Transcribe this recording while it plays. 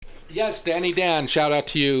Yes, Danny Dan, shout out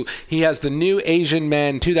to you. He has the new Asian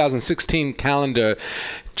Men 2016 calendar.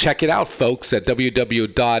 Check it out, folks, at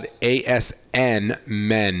www.asnmen.com.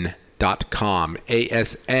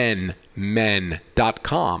 asnmen.com.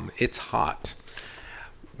 It's hot.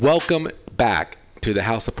 Welcome back to the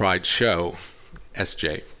House of Pride show,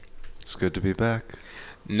 SJ. It's good to be back.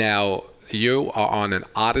 Now, you are on an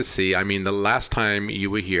odyssey. I mean, the last time you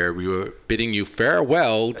were here, we were bidding you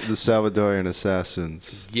farewell. The Salvadorian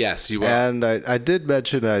Assassins. Yes, you were. And I did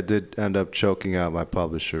mention I did end up choking out my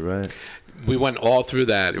publisher, right? We went all through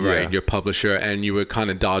that, right? Yeah. Your publisher, and you were kind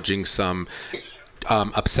of dodging some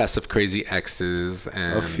obsessive, crazy exes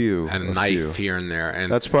and a knife here and there. And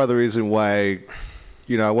that's part of the reason why,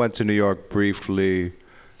 I went to New York briefly,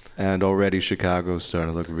 and already Chicago's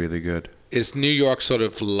starting to look really good. Is New York sort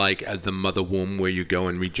of like the mother womb where you go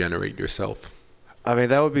and regenerate yourself? I mean,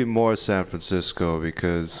 that would be more San Francisco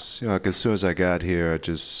because, like as soon as I got here,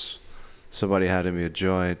 somebody handed me a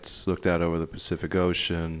joint, looked out over the Pacific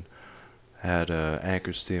Ocean, had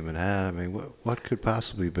anchor steam in hand. I mean, what could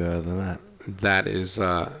possibly be better than that? That is,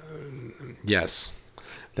 yes,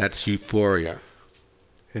 that's euphoria.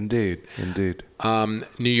 Indeed.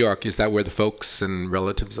 New York, is that where the folks and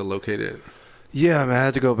relatives are located? Yeah, I mean, I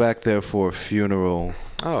had to go back there for a funeral.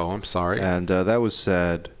 Oh, I'm sorry. And that was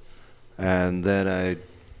sad. And then I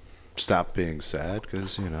stopped being sad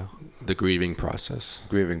because, The grieving process.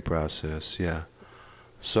 Grieving process, yeah.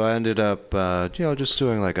 So I ended up, just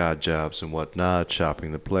doing like odd jobs and whatnot,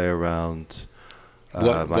 shopping the play around.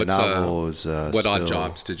 My novel is what odd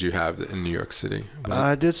jobs did you have in New York City?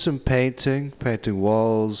 I did some painting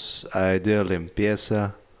walls. I did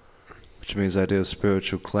limpieza, which means I did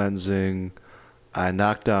spiritual cleansing. I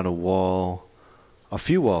knocked down a wall, a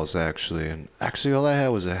few walls actually, and actually all I had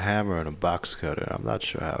was a hammer and a box cutter. I'm not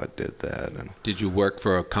sure how I did that. And did you work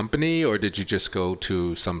for a company, or did you just go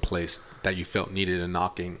to some place that you felt needed a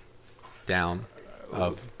knocking down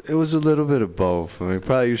of? It was a little bit of both. I mean,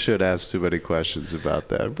 probably you should ask too many questions about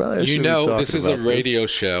that. This is a radio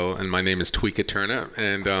show, and my name is Tweeka Turner,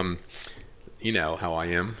 and you know how I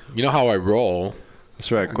am. You know how I roll.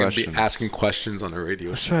 That's right, I'm questions. Be asking questions on the radio.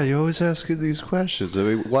 That's right. You're always asking these questions. I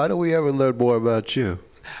mean, why don't we ever learn more about you?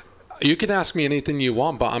 You can ask me anything you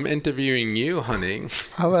want, but I'm interviewing you, honey.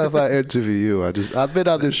 How about if I interview you? I've been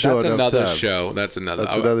on this show enough times. That's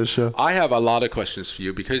another show. I have a lot of questions for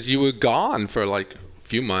you because you were gone for like a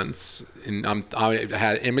few months, and I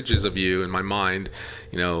had images of you in my mind,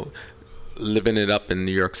 living it up in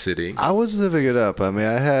New York City. I was living it up. I mean,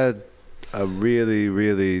 I had a really,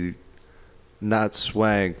 really not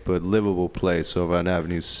swank, but livable place over on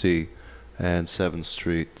Avenue C and 7th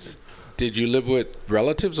Street. Did you live with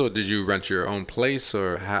relatives, or did you rent your own place,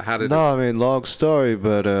 or how did I mean, long story,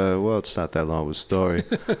 but, it's not that long of a story.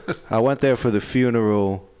 I went there for the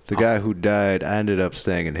funeral. The guy who died, I ended up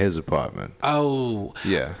staying in his apartment. Oh.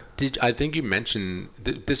 Yeah. I think you mentioned,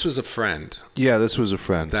 this was a friend. Yeah, this was a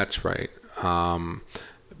friend. That's right.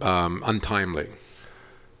 Untimely.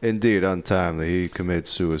 Indeed, untimely. He committed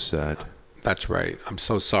suicide. That's right. I'm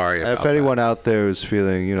so sorry about that. If anyone out there is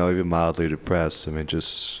feeling, even mildly depressed, I mean,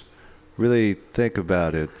 just really think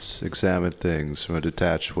about it, examine things from a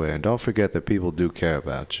detached way, and don't forget that people do care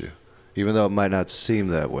about you. Even though it might not seem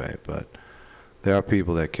that way, but there are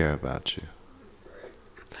people that care about you.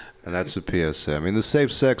 And that's a PSA. I mean, the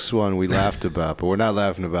safe sex one we laughed about, but we're not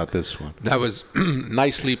laughing about this one. That was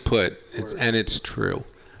nicely put, and it's true.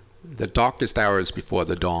 The darkest hour is before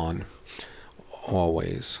the dawn,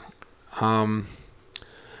 always.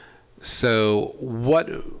 So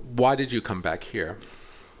why did you come back here?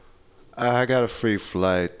 I got a free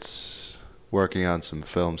flight, working on some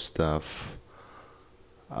film stuff.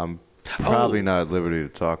 I'm probably not at liberty to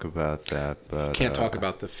talk about that, but can't talk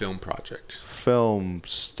about the film project. Film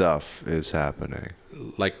stuff is happening.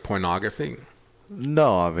 Like pornography?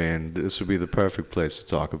 No, I mean, this would be the perfect place to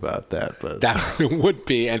talk about that. But that would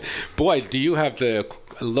be, and boy, do you have the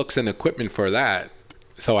looks and equipment for that?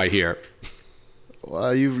 So I hear.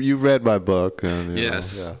 Well, you've read my book. And,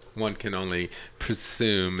 yes, one can only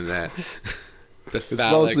presume that it's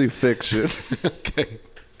mostly fiction. Okay.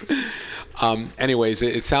 Anyways,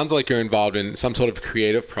 it sounds like you're involved in some sort of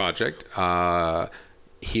creative project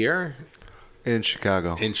here? In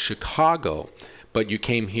Chicago. In Chicago. But you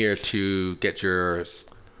came here to get your...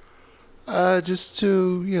 just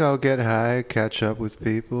to, get high, catch up with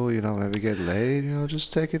people, maybe get laid,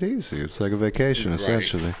 just take it easy. It's like a vacation,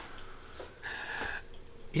 essentially.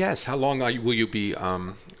 Yes. How long will you be...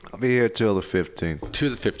 I'll be here till the 15th. To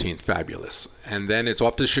the 15th. Fabulous. And then it's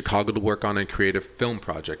off to Chicago to work on a creative film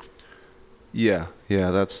project. Yeah,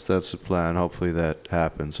 that's the plan. Hopefully that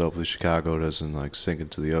happens. Hopefully Chicago doesn't like sink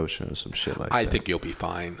into the ocean or some shit like that. I think you'll be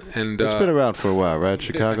fine. And It's been around for a while, right?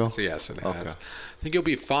 Chicago? Yes, it has. Okay. I think you'll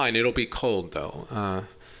be fine. It'll be cold though.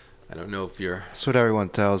 I don't know if you're. That's what everyone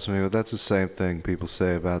tells me, but that's the same thing people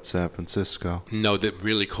say about San Francisco. No, they're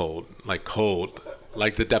really cold.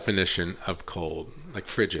 Like the definition of cold, like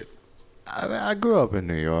frigid. I grew up in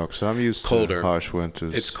New York, so I'm used Colder. to harsh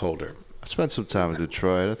winters. It's colder. I spent some time in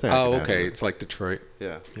Detroit. I think. Oh, okay. It's like Detroit.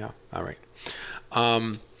 Yeah. Yeah. All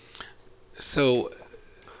right. So,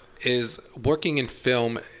 is working in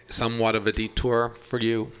film somewhat of a detour for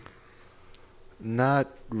you? Not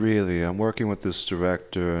really. I'm working with this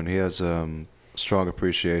director, and he has strong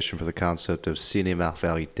appreciation for the concept of cinéma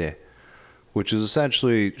vérité, which is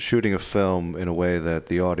essentially shooting a film in a way that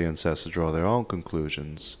the audience has to draw their own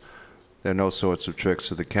conclusions. There are no sorts of tricks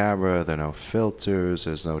to the camera, there are no filters,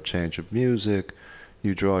 there's no change of music.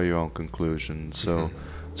 You draw your own conclusions. So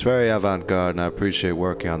it's very avant-garde, and I appreciate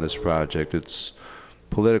working on this project. It's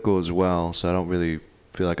political as well, so I don't really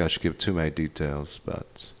feel like I should give too many details,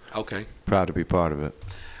 but Okay. proud to be part of it.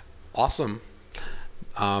 Awesome.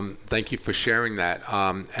 Thank you for sharing that.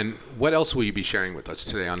 And what else will you be sharing with us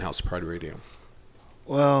today on House Pride Radio?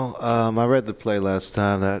 Well, I read the play last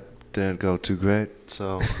time. That didn't go too great,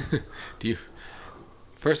 so...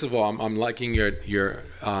 First of all, I'm liking your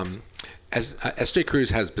S.J.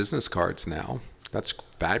 Cruz has business cards now. That's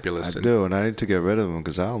fabulous. I do, and I need to get rid of them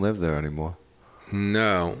because I don't live there anymore.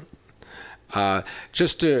 No.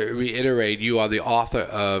 Just to reiterate, you are the author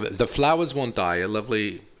of The Flowers Won't Die, a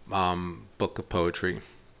lovely book of poetry.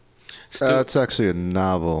 It's actually a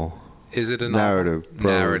novel. Is it a narrative?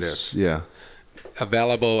 Novel? Narrative. Yeah.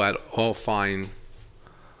 Available at all fine.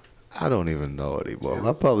 I don't even know anymore.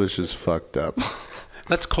 My publisher's fucked up.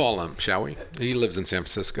 Let's call him, shall we? He lives in San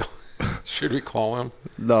Francisco. Should we call him?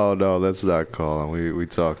 No, let's not call him. We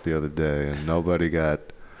talked the other day, and nobody got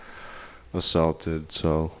assaulted.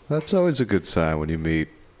 So that's always a good sign when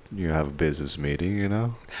you have a business meeting, you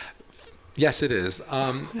know? Yes, it is.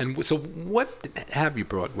 And so what have you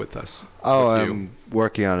brought with us? Oh, I'm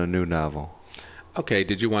working on a new novel. Okay,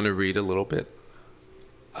 did you want to read a little bit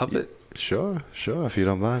of it? Sure, if you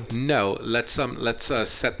don't mind. No, let's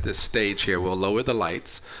set this stage here. We'll lower the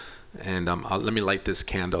lights, and let me light this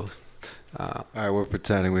candle. All right, we're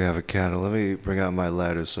pretending we have a candle. Let me bring out my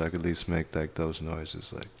lighter so I can at least make like those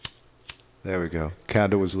noises. Like, there we go.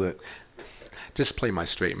 Candle was lit. Just play my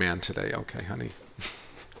straight man today, okay, honey?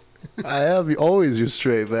 I am always your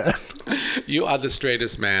straight man. You are the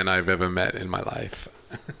straightest man I've ever met in my life.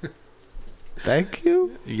 Thank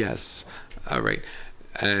you. Yes. All right.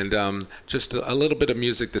 And just a little bit of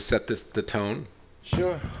music to set the tone.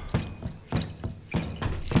 Sure.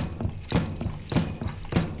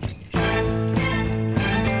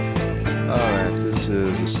 Alright, this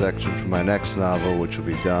is a section from my next novel, which will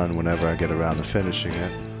be done whenever I get around to finishing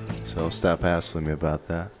it. So stop hassling me about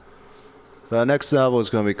that. The next novel is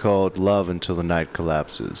going to be called Love Until the Night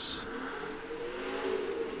Collapses.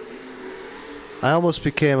 I almost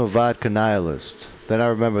became a vodka nihilist. Then I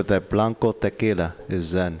remembered that Blanco tequila is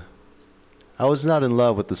Zen. I was not in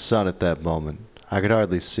love with the sun at that moment. I could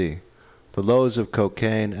hardly see. The lows of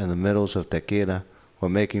cocaine and the middles of tequila were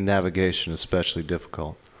making navigation especially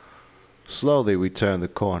difficult. Slowly we turned the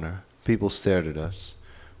corner. People stared at us.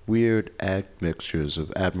 Weird admixtures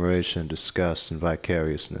of admiration, disgust, and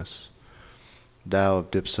vicariousness. Tao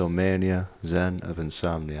of dipsomania, Zen of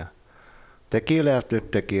insomnia. Tequila after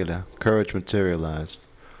tequila, courage materialized,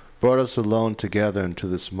 brought us alone together into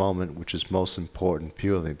this moment which is most important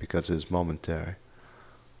purely because it is momentary.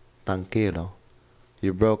 Tranquilo.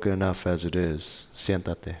 You're broken enough as it is.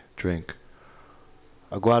 Siéntate. Drink.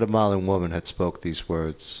 A Guatemalan woman had spoke these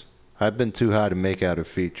words. I had been too high to make out her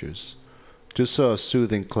features. Just saw a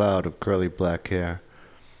soothing cloud of curly black hair.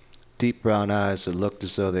 Deep brown eyes that looked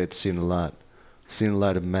as though they had seen a lot. Seen the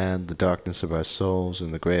light of man, the darkness of our souls,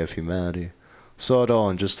 and the gray of humanity. Saw it all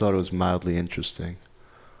and just thought it was mildly interesting.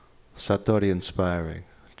 Satori inspiring.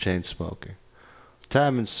 Chain smoking.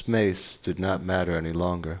 Time and space did not matter any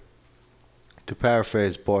longer. To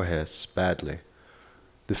paraphrase Borges badly,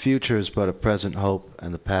 the future is but a present hope,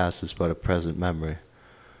 and the past is but a present memory.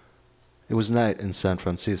 It was night in San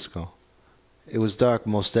Francisco. It was dark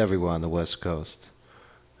most everywhere on the West Coast.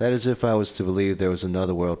 That is if I was to believe there was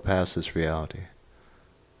another world past this reality.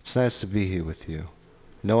 It's nice to be here with you.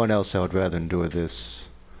 No one else I would rather endure this.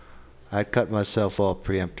 I had cut myself off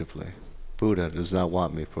preemptively. Buddha does not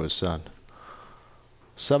want me for a son.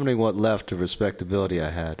 Summoning what left of respectability I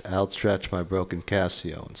had, I outstretched my broken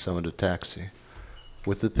Casio and summoned a taxi.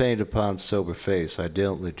 With the pained upon sober face, I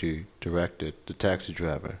diligently directed the taxi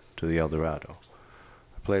driver to the El Dorado.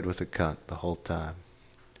 I played with a cunt the whole time.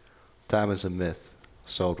 Time is a myth,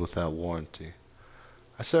 sold without warranty.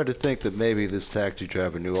 I started to think that maybe this taxi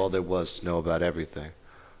driver knew all there was to know about everything.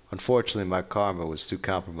 Unfortunately, my karma was too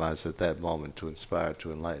compromised at that moment to inspire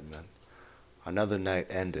to enlightenment. Another night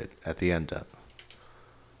ended at the end up.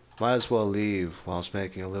 Might as well leave whilst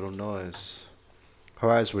making a little noise.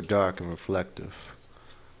 Her eyes were dark and reflective.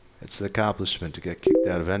 It's an accomplishment to get kicked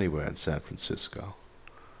out of anywhere in San Francisco.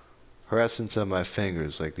 Her essence on my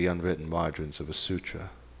fingers like the unwritten margins of a sutra.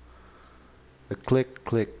 The click,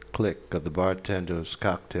 click, click of the bartender's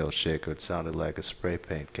cocktail shaker had sounded like a spray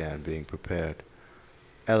paint can being prepared.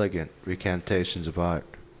 Elegant recantations of art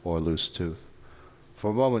or a loose tooth.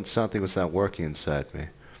 For a moment something was not working inside me.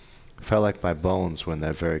 Felt like my bones were in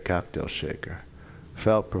that very cocktail shaker.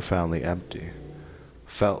 Felt profoundly empty.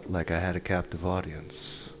 Felt like I had a captive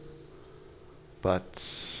audience. But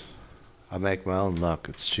I make my own luck,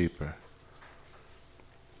 it's cheaper.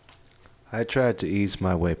 I tried to ease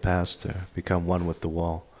my way past her, become one with the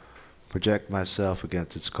wall, project myself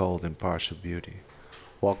against its cold, impartial beauty,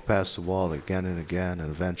 walk past the wall again and again, and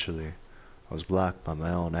eventually I was blocked by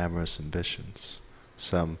my own amorous ambitions.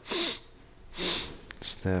 Some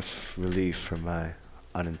sniff relief from my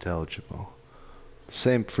unintelligible. The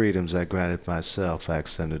same freedoms I granted myself I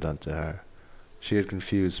extended unto her. She had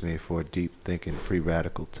confused me for a deep-thinking free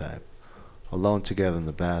radical type. Alone together in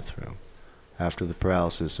the bathroom, after the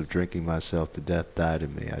paralysis of drinking myself to death died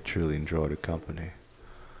in me, I truly enjoyed her company.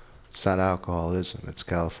 It's not alcoholism, it's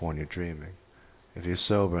California dreaming. If you're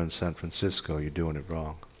sober in San Francisco, you're doing it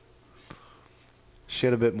wrong. She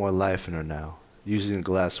had a bit more life in her now. Using the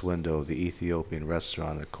glass window of the Ethiopian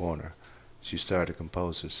restaurant in the corner, she started to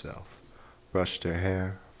compose herself, brushed her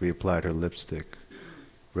hair, reapplied her lipstick,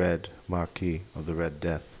 red Marquis of the Red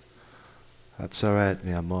Death. That's all right,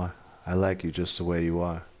 mi amor. I like you just the way you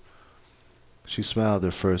are. She smiled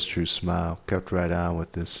her first true smile, kept right on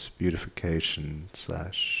with this beautification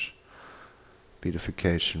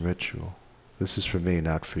ritual. This is for me,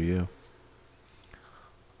 not for you.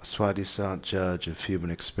 A soi-disant judge of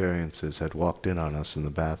human experiences had walked in on us in the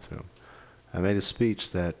bathroom. I made a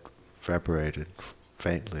speech that reverberated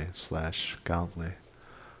faintly / gauntly.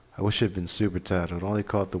 I wish it had been supertitled, only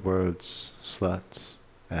caught the words slut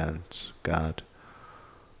and God.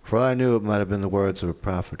 For all I knew, it might have been the words of a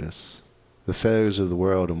prophetess. The failures of the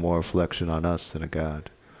world are more reflection on us than a God,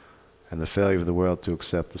 and the failure of the world to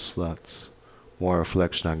accept the sluts, more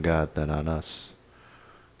reflection on God than on us.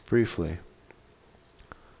 Briefly,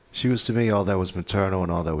 she was to me all that was maternal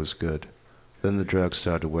and all that was good. Then the drugs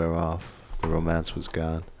started to wear off. The romance was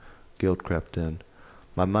gone. Guilt crept in.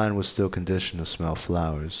 My mind was still conditioned to smell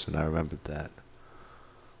flowers, and I remembered that.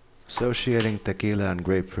 Associating tequila and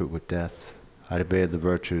grapefruit with death, I debated the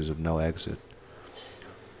virtues of no exit.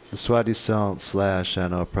 The soi-disant / I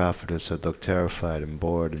know prophetess had looked terrified and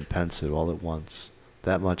bored and pensive all at once.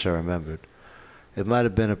 That much I remembered. It might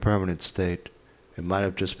have been a permanent state. It might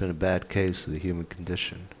have just been a bad case of the human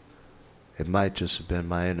condition. It might just have been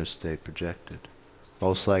my inner state projected.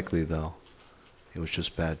 Most likely, though, it was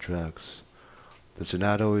just bad drugs. Does it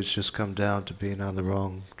not always just come down to being on the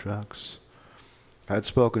wrong drugs? I had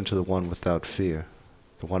spoken to the one without fear,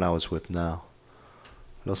 the one I was with now.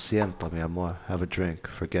 Lo siento, mi amor. Have a drink.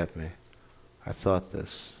 Forget me. I thought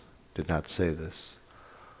this, did not say this.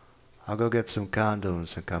 I'll go get some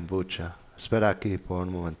condoms and kombucha. Espera aquí por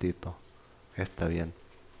un momentito. Está bien.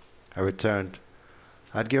 I returned.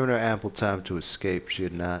 I'd given her ample time to escape. She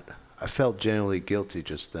had not. I felt genuinely guilty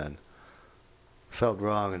just then. Felt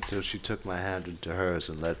wrong until she took my hand into hers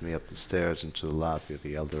and led me up the stairs into the lobby of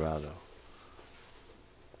the El Dorado.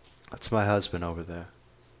 That's my husband over there.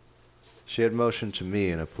 She had motioned to me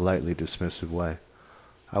in a politely dismissive way.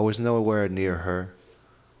 I was nowhere near her,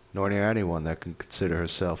 nor near anyone that could consider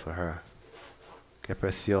herself a her. Que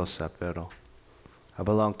preciosa, pero. I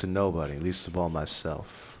belonged to nobody, least of all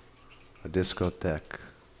myself. A discotheque.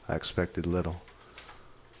 I expected little.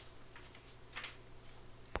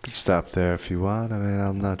 Could stop there if you want. I mean,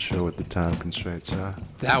 I'm not sure what the time constraints are.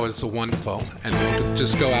 That was wonderful. And we'll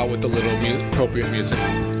just go out with a little appropriate music.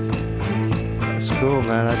 That's cool,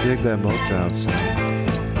 man. I dig that Motown sound.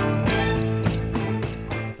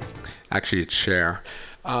 Actually, it's Cher.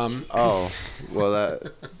 I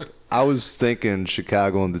was thinking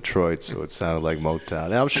Chicago and Detroit, so it sounded like Motown.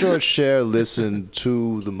 And I'm sure Cher listened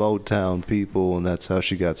to the Motown people, and that's how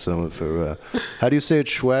she got some of her. How do you say it,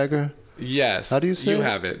 swagger? Yes. How do you say you it?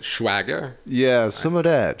 have it? Swagger? Yeah, some of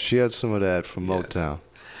that. She had some of that from Motown.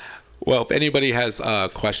 Well, if anybody has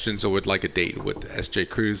questions or would like a date with SJ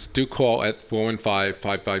Cruz, do call at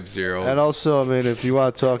 415-550. And also, I mean, if you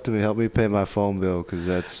want to talk to me, help me pay my phone bill because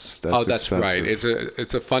that's that's expensive. right.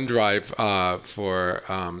 It's a fund drive for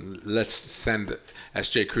let's send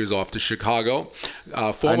SJ Cruz off to Chicago.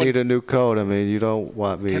 I need a new code. I mean, you don't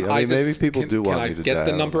want me. Maybe people do want me to die. Can I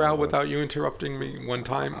get the number out without you interrupting me one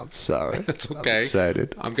time? I'm sorry. That's okay. I'm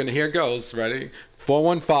excited. Here it goes. Ready?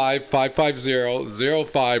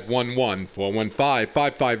 415-550-0511.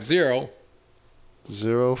 415-550.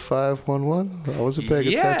 0511? I wasn't paying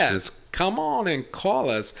attention. Yes, come on and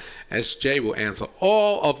call us. SJ will answer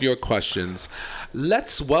all of your questions.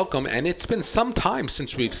 Let's welcome, and it's been some time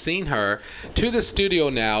since we've seen her, to the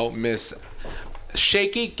studio now, Miss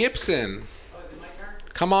Shaky Gibson. Oh, is it my turn?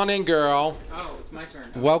 Come on in, girl. Oh, it's my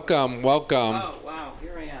turn. Welcome. Oh, wow,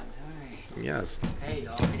 here I am. Hi. Yes. Hey,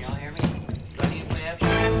 y'all, can y'all hear me? Do I need to play after?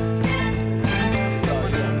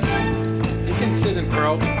 You can sit in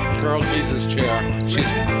Pearl Jesus' chair.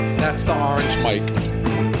 That's the orange mic.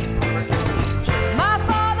 My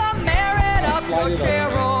father married up slide to it over.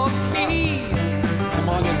 Cherokee. Come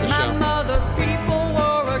on in, My Michelle. mother's people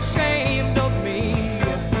were ashamed of me.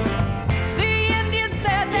 The Indians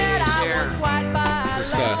said that I was white by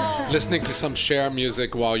Just law. listening to some Cher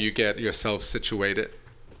music while you get yourself situated.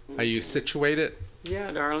 Are you situated?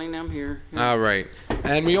 Yeah, darling, I'm here. All right.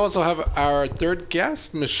 And we also have our third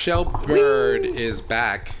guest, Michelle Bird, is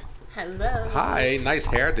back. Hello. Hi, nice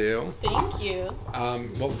hairdo. Thank you.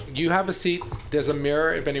 Well, you have a seat. There's a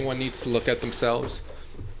mirror if anyone needs to look at themselves.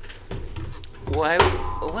 What?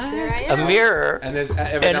 There I A am. mirror. And there's And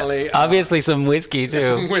evidently obviously some whiskey, too. there's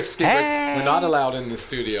some whiskey. Hey. We're not allowed in the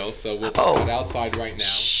studio, so we'll put it outside right now.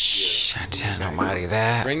 Shh, don't tell nobody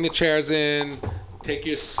that. Bring the chairs in. Take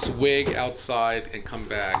your swig outside and come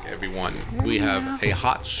back, everyone. We have a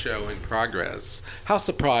hot show in progress. House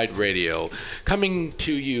of Pride Radio, coming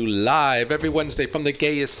to you live every Wednesday from the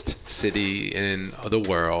gayest city in the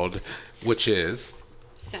world, which is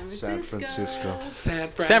San San Francisco.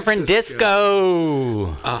 Francisco. San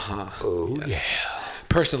Francisco. Uh-huh. Oh, Yes.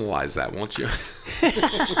 Personalize that, won't you?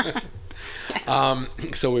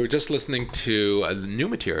 So we were just listening to new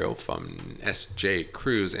material from S.J.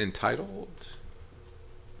 Cruz entitled...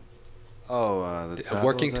 The title a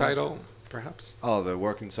working of that? title, perhaps? Oh, the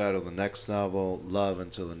working title of the next novel, Love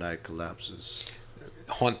Until the Night Collapses.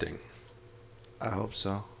 Haunting. I hope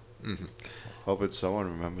so. Mm-hmm. Hope someone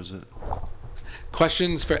remembers it.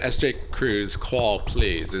 Questions for S.J. Cruz, call,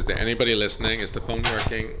 please. Is there anybody listening? Is the phone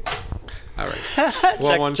working? All right.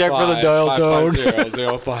 Check for the dial tone.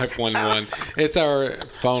 550-0511. It's our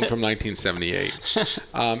phone from 1978.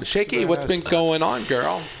 Shaky, what's been going on,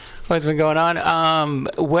 girl? What's been going on?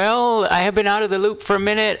 Well, I have been out of the loop for a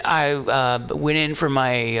minute. I went in for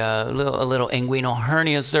my a little inguinal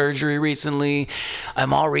hernia surgery recently.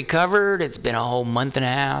 I'm all recovered. It's been a whole month and a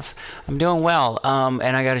half. I'm doing well,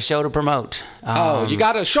 and I got a show to promote. You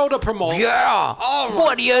got a show to promote? Yeah.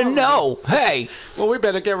 What do you know? Hey. Well, we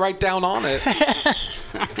better get right down on it.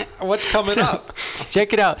 What's coming up?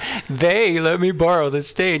 Check it out. They let me borrow the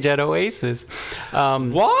stage at Oasis.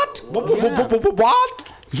 What? Yeah. What?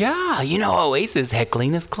 Yeah, you know Oasis,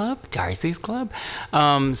 Heclena's Club, Darcy's Club. So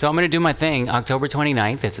I'm going to do my thing October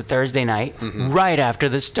 29th. It's a Thursday night, right after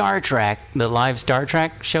the live Star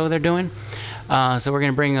Trek show they're doing. So we're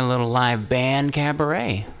going to bring a little live band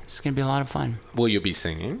cabaret. It's going to be a lot of fun. Will you be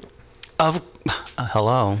singing?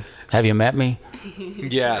 Hello. Have you met me?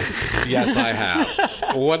 Yes. Yes, I have.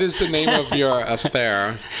 What is the name of your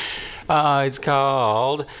affair? It's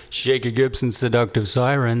called Shaky Gibson Seductive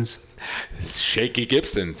Sirens. Shaky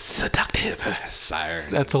Gibson, seductive siren.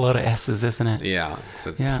 That's a lot of S's, isn't it? Yeah.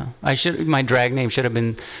 Yeah. My drag name should have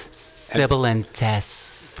been Sybil and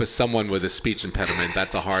Tess. For someone with a speech impediment,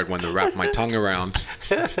 that's a hard one to wrap my tongue around.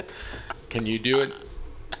 Can you do it,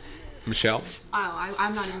 Michelle? Oh,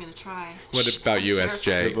 I'm not even going to try. What about you,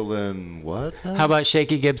 SJ? Sibyllin what? How about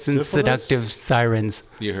Shaky Gibson Syphilis? Seductive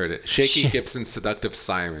Sirens? You heard it. Shaky Gibson, seductive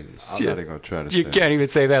sirens. I'm not even going to try to You say can't even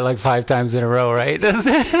say that like 5 times in a row, right?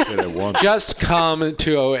 it once. Just come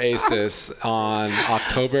to Oasis on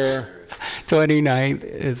October 29th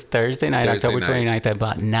is Thursday night, Thursday October night. 29th at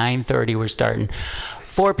about 9:30. We're starting.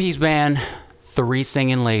 4-piece band, 3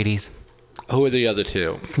 singing ladies. Who are the other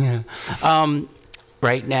 2? Yeah.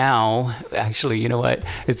 Right now, actually, you know what?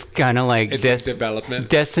 It's kind of like It's in development.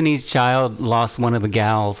 Destiny's Child lost one of the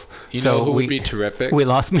gals. You know who would be terrific? We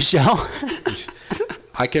lost Michelle.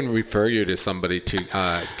 I can refer you to somebody, to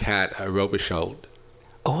Kat Robichaud.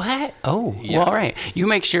 What? Oh, Yeah. well, all right. You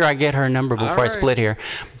make sure I get her number before I right. split here.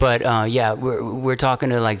 But yeah, we're talking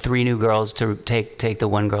to like 3 new girls to take the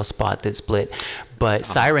one girl spot that split. But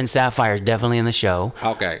Siren Sapphire is definitely in the show.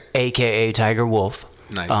 Okay. AKA Tiger Wolf.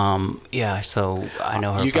 Nice. Yeah. So I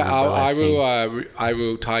know her. You from got. the burlesque scene. I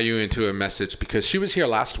will tie you into a message because she was here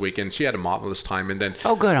last week and she had a marvelous time. And then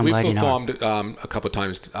Oh, good. I'm we glad you know. performed a couple of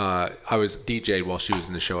times. I was DJ'd while she was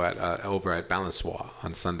in the show at over at Balançoire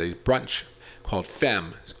on Sunday brunch called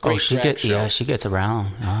Femme. Great she drag show. she gets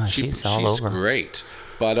around. She's all over. Great.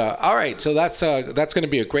 But all right, so that's going to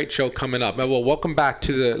be a great show coming up. Well, welcome back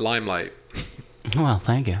to the limelight. Well,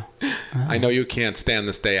 thank you. I know you can't stand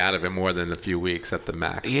to stay out of it more than a few weeks at the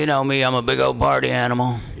max. You know me. I'm a big old party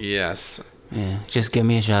animal. Yes. Yeah. Just give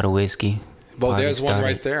me a shot of whiskey. Well, Party there's one started.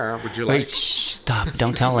 right there. Would you Wait, like? stop.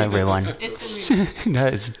 Don't tell everyone. It's been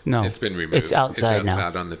removed. No. It's been removed. It's outside now. It's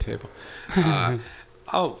outside on the table.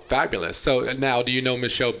 Oh, fabulous. So now, do you know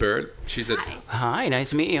Michelle Bird? She's a. Hi. Hi, nice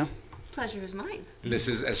to meet you. Pleasure is mine. This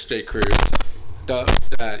is S.J. Cruz.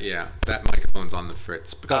 Yeah, that microphone's on the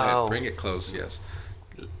fritz. Go ahead, bring it close. Yes.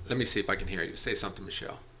 Let me see if I can hear you. Say something,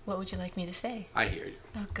 Michelle. What would you like me to say? I hear you.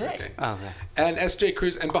 Oh, good. Okay. Okay. And S.J.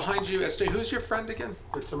 Cruz, and behind you, S.J. Who's your friend again?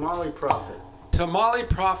 The Tamale Prophet. Tamale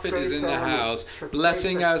Prophet is in the Salmon. house,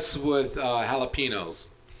 blessing us with jalapenos.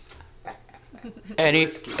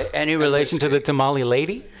 Any relation to the tamale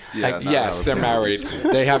lady? Yeah, no, Yes, no, they're no. married.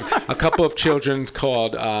 They have a couple of children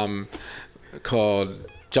called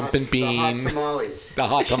Jumpin' Bean. The hot tamales. The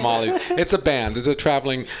Hot Tamales. It's a band. It's a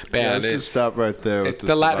traveling Yeah, band. let's just stop right there. It's with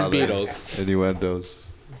the Latin tamale Beatles. Innuendos.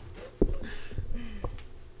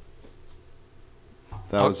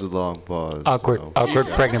 That was a long pause. Awkward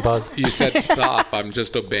pregnant pause. You said stop. I'm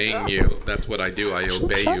just obeying you. That's what I do. I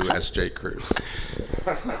obey you, S.J. Cruz.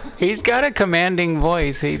 He's got a commanding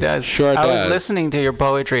voice. He does. Sure I does. was listening to your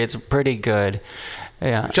poetry. It's pretty good.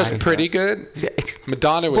 Yeah. Just pretty good?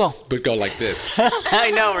 Madonna Well- would go like this.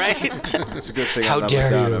 I know, right? It's a good thing How I'm not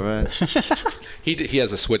dare Madonna, you. right? He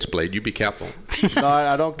has a switchblade. You be careful. No,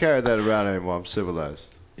 I don't carry that around anymore. I'm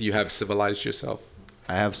civilized. You have civilized yourself.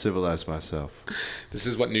 I have civilized myself. This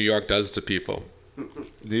is what New York does to people.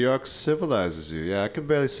 New York civilizes you. Yeah, I can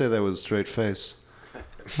barely say that with a straight face.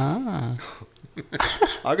 Ah.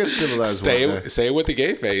 I'll get civilized one day. Say it with the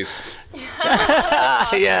gay face.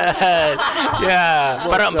 Yes. Yeah. I'll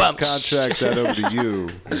Ba-dum-bum. contract that over to you.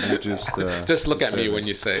 And you Just look at say me that. when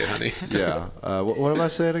you say it, honey. Yeah. What am I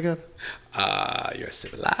saying again? You're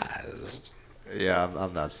civilized. Yeah,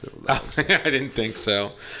 I'm not civilized. I didn't think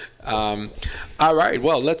so. All right.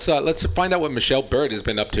 Well, let's find out what Michelle Bird has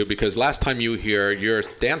been up to, because last time you were here, your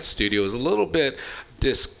dance studio was a little bit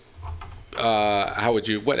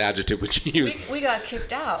what adjective would you use? We got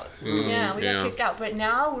kicked out. Yeah, we yeah. got kicked out. But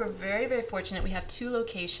now we're very, very fortunate. We have 2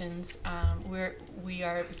 locations. We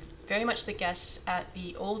are very much the guests at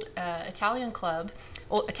the old Italian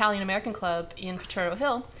American club in Potrero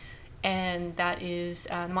Hill. And that is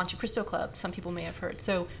the Monte Cristo Club. Some people may have heard.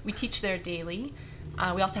 So we teach there daily.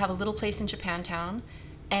 We also have a little place in Japantown.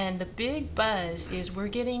 And the big buzz is we're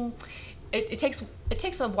getting... It takes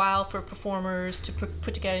a while for performers to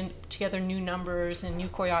put together new numbers and new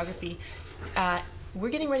choreography. We're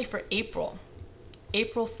getting ready for April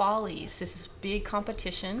Follies. This is a big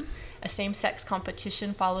competition, a same-sex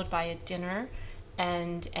competition followed by a dinner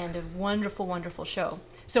and a wonderful, wonderful show.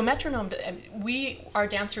 So Metronome, our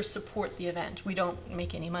dancers support the event. We don't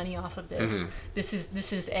make any money off of this. Mm-hmm. This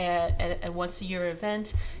is a once-a-year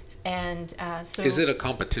event, and so Is it a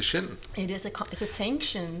competition? it's a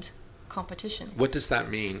sanctioned competition. What does that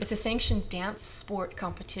mean? It's a sanctioned dance sport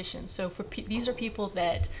competition. So these are people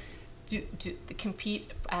that do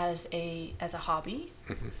compete as a hobby,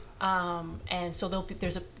 and so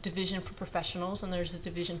there's a division for professionals and there's a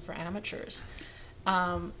division for amateurs,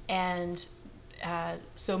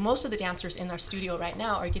 so most of the dancers in our studio right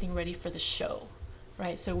now are getting ready for the show,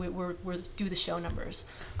 right? So we're do the show numbers,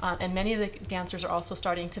 and many of the dancers are also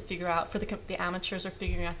starting to figure out. The amateurs are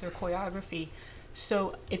figuring out their choreography.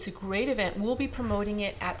 So it's a great event. We'll be promoting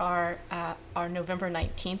it at our November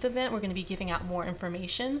 19th event. We're going to be giving out more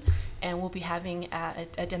information, and we'll be having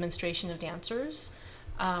a demonstration of dancers.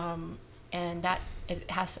 And that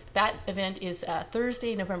event is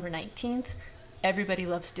Thursday, November 19th. Everybody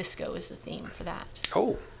Loves Disco is the theme for that.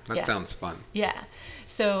 Oh, that Yeah. sounds fun. Yeah.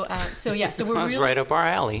 So we're That was really right up our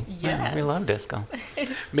alley. Yes. Yeah, we love disco.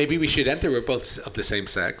 Maybe we should enter. We're both of the same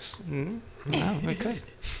sex. Yeah, we could.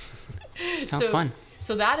 Sounds fun.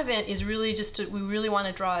 So that event is really we really want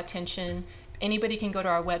to draw attention. Anybody can go to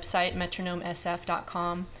our website,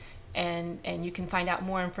 metronomesf.com, and you can find out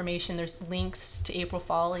more information. There's links to April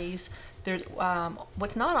Follies. There,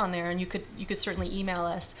 what's not on there, and you could certainly email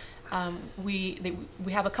us. We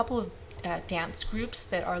have a couple of dance groups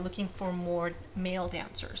that are looking for more male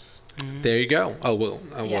dancers. There you go. Well,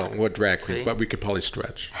 we're drag queens, See? but we could probably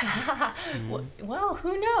stretch. Well,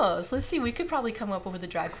 who knows? Let's see. We could probably come up with a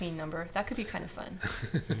drag queen number. That could be kind of fun.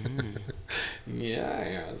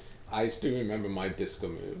 Yes. I still remember my disco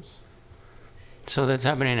moves. So that's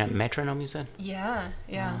happening at Metronome, you said? Yeah.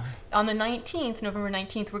 On the 19th, November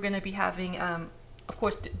 19th, we're going to be having, of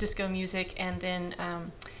course, disco music, and then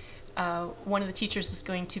one of the teachers is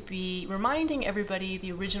going to be reminding everybody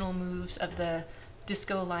the original moves of the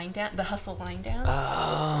disco line dance, the hustle line dance.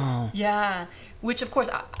 Oh. Yeah, which of course,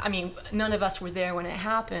 I mean, none of us were there when it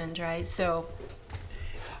happened, right? So.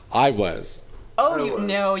 I was. Oh,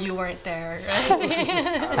 no, you weren't there. Right?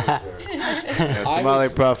 Yeah, Tamale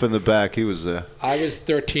Prof in the back, he was there. I was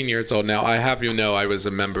 13 years old now. I have you know I was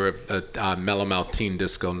a member of Mellow Mouth Teen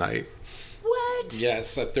Disco Night. What?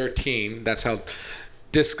 Yes, at 13. That's how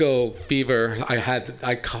disco fever.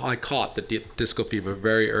 I caught the disco fever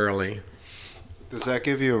very early. Does that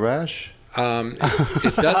give you a rash?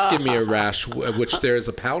 It does give me a rash, which there is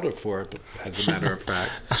a powder for it, as a matter of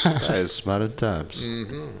fact. That is modern times.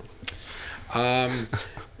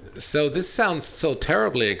 So this sounds so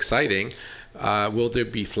terribly exciting. Will there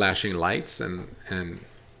be flashing lights and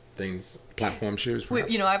things, platform shoes? We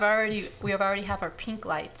have already have our pink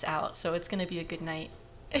lights out, so it's going to be a good night.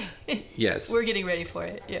 Yes. We're getting ready for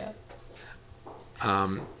it. Yeah.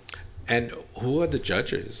 And who are the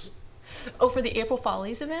judges? Oh, for the April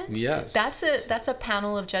Follies event? Yes. That's a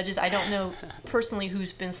panel of judges. I don't know personally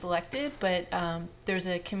who's been selected, but there's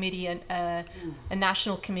a committee, a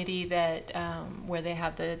national committee that where they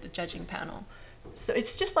have the judging panel. So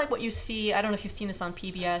it's just like what you see. I don't know if you've seen this on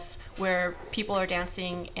PBS, where people are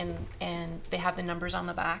dancing and they have the numbers on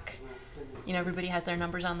the back. You know, everybody has their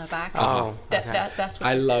numbers on the back. Oh, okay. That's what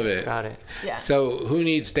I this love is. it. Got it. Yeah. So who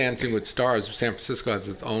needs Dancing with Stars? San Francisco has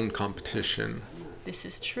its own competition. This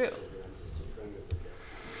is true.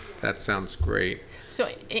 That sounds great. So,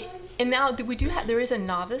 and now there is a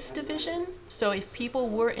novice division. So if people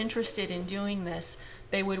were interested in doing this,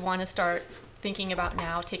 they would want to start thinking about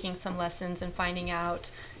now taking some lessons and finding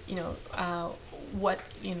out, what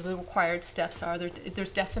the required steps are.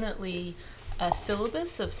 There's definitely a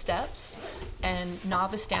syllabus of steps, and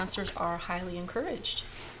novice dancers are highly encouraged.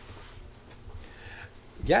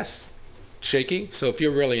 Yes. Shaky. So if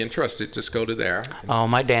you're really interested, just go to there. Oh,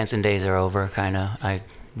 my dancing days are over, kind of.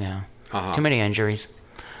 Yeah. Uh-huh. Too many injuries.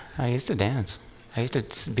 I used to dance. I used to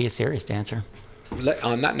be a serious dancer.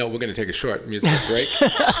 On that note, we're going to take a short musical break.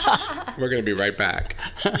 We're going to be right back.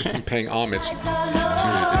 Paying homage to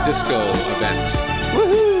the disco event.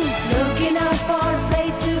 Looking out for a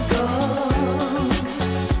place to go,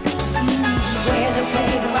 where they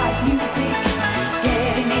play the right music,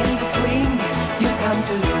 getting in the swing. You come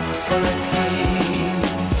to look for a king.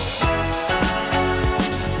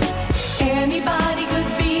 Anybody could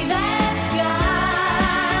be that guy.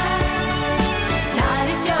 Night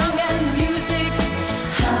is young and the music's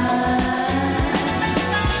high.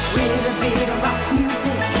 With a bit of rock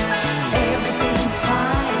music, everything's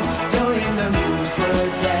fine. You're in the mood for a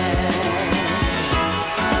dance.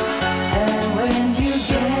 And when you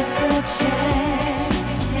get the chance,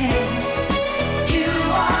 you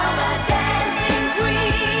are the dancing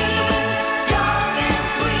queen. Young and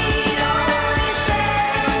sweet, only 17.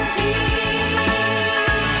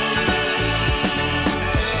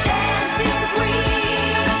 Dancing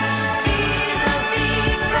queen, feel the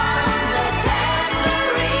beat from the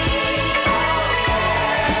tambourine.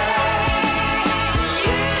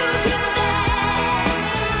 You can dance,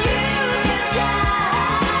 you can jive,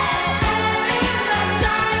 having the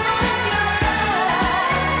time of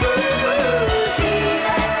your life. See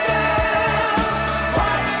that girl,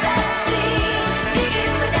 watch that scene,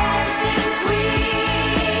 digging the dancing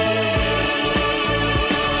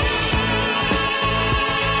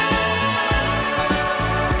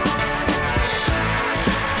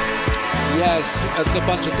Yes, it's a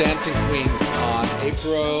bunch of dancing queens on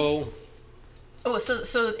April. Oh,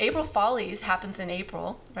 so April Follies happens in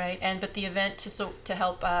April, right? But the event to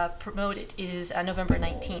help promote it is November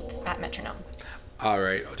 19th at Metronome. All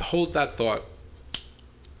right, hold that thought.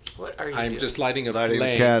 What are you I'm just lighting a Lighting a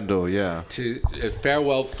flame candle, yeah. to a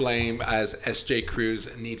farewell flame as S.J. Cruz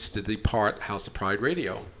needs to depart House of Pride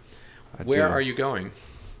Radio. Where do. are you going?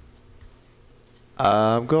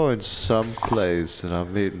 I'm going someplace and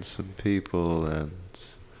I'm meeting some people and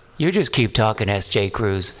You just keep talking, S.J.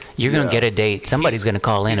 Cruz. You're going to get a date. Somebody's going to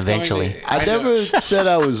call in eventually. I never said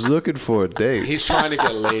I was looking for a date. He's trying to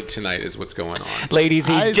get laid tonight is what's going on. Ladies,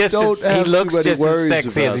 he looks just as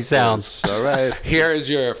sexy as he sounds. All right. Here is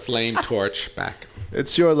your flame torch back.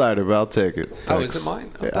 It's your lighter, but I'll take it. Oh, Thanks. is it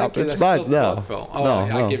mine? Oh, Yeah, thank you. it's That's mine so now. thoughtful. No, I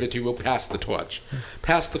no. give it to you. We'll pass the torch.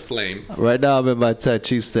 Pass the flame. Right now I'm in my Tai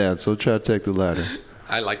Chi stance, so try to take the lighter.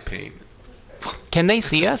 I like pain. Can they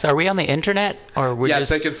see us? Are we on the internet or we're Yes,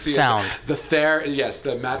 just they can see sound?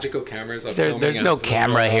 The magical cameras are filming There's no us.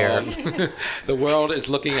 camera here. The world is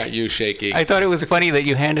looking at you, Shaky. I thought it was funny that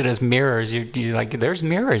you handed us mirrors. You're like, there's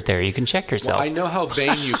mirrors there. You can check yourself. Well, I know how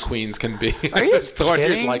vain you queens can be. Are you Just thought you'd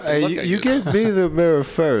kidding? like to Hey, look you at you yourself. give me the mirror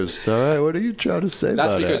first, all right? What are you trying to say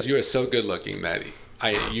That's about because that? you are so good looking that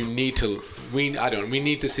we need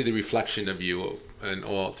to see the reflection of you in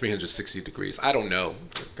all 360 degrees. I don't know,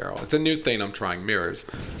 girl. It's a new thing I'm trying, mirrors.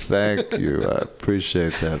 Thank you. I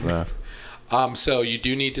appreciate that, man. So you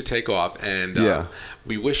do need to take off, and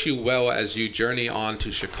we wish you well as you journey on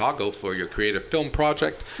to Chicago for your creative film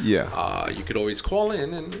project. Yeah. You could always call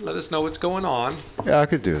in and let us know what's going on. Yeah, I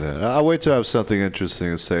could do that. I'll wait till I have something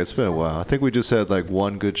interesting to say. It's been a while. I think we just had like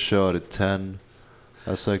one good show out of 10.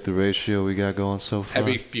 That's like the ratio we got going so far.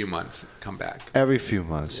 Every few months, come back. Every few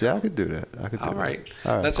months. Yeah, I could do that. All right.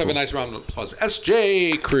 All right, Let's have a cool. nice round of applause.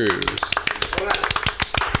 S.J. Cruz.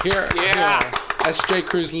 Here. S.J.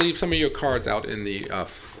 Cruz, leave some of your cards out in the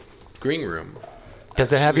green room.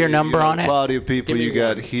 Does it have your number on The it? quality of people Give me you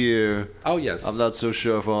got one. here. Oh, yes. I'm not so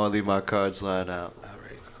sure if I want to leave my cards lying out. All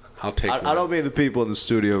right. I'll take one. I don't mean the people in the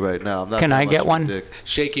studio right now. I'm not Can that I much get of a one? dick.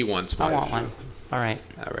 Shaky ones, I wife. want one. All right.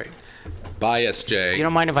 All right. Bye, S.J. You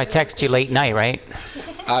don't mind if I text you late night, right?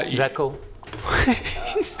 You- Is that cool?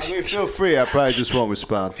 I mean, feel free. I probably just won't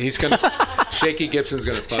respond. He's gonna. Shaky Gibson's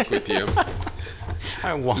gonna fuck with you.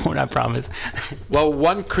 I won't, I promise. Well,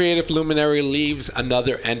 one creative luminary leaves,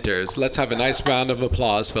 another enters. Let's have a nice round of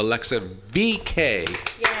applause for Alexa VK.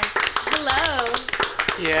 Yes.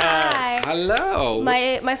 Hello. Yeah. Hi. Hello.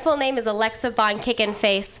 My full name is Alexa von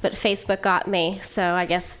Kickenface, but Facebook got me, so I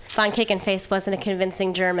guess von Kickenface wasn't a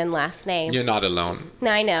convincing German last name. You're not alone.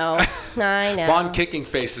 I know. I know. Von Kicking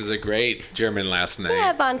Face is a great German last name.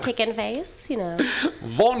 Yeah, von Kickenface, you know.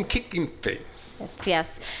 Von Kicking Face.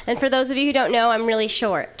 Yes. And for those of you who don't know, I'm really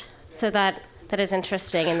short, so that is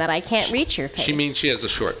interesting, and that I can't reach your face. She means she has a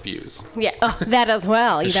short fuse. Yeah, oh, that as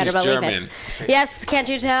well. You She's better believe German. it. Yes, can't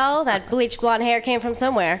you tell? That bleached blonde hair came from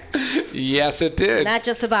somewhere, Yes, it did. not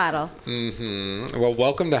just a bottle. Well,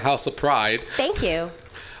 welcome to House of Pride. Thank you.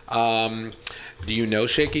 Do you know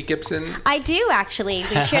Shaky Gibson? I do, actually.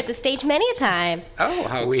 We've shared the stage many a time. Oh,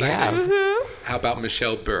 how We exciting. have. How about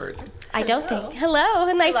Michelle Bird? I don't think.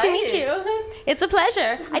 Hello, nice to meet you. It's a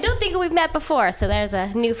pleasure. I don't think we've met before, so there's a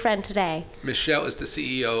new friend today. Michelle is the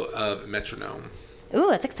CEO of Metronome. Ooh,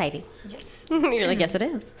 that's exciting. Yes. You're like, yes, it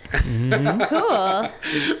is. Cool.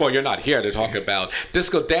 Well, you're not here to talk about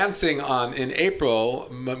disco dancing in April.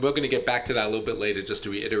 We're going to get back to that a little bit later, just to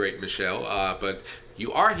reiterate, Michelle. But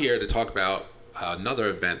you are here to talk about another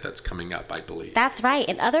event that's coming up, I believe. That's right,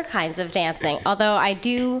 and other kinds of dancing, although I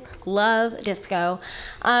do love disco.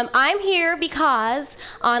 I'm here because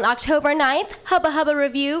on October 9th, Hubba Hubba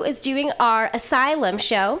Review is doing our Asylum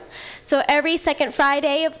show. So every second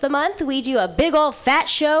Friday of the month, we do a big old fat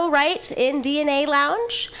show right in DNA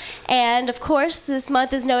Lounge. And of course, this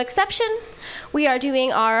month is no exception. We are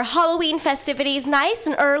doing our Halloween festivities nice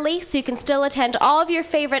and early, so you can still attend all of your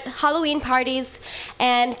favorite Halloween parties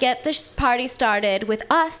and get this party started with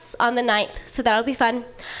us on the 9th, so that'll be fun.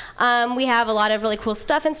 We have a lot of really cool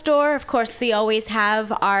stuff in store. Of course, we always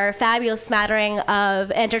have our fabulous smattering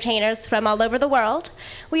of entertainers from all over the world.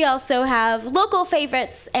 We also have local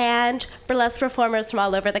favorites and burlesque performers from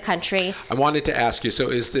all over the country. I wanted to ask you, so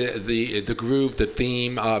is the groove, the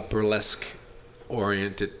theme,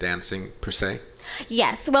 burlesque-oriented dancing per se?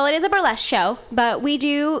 Yes, well, it is a burlesque show, but we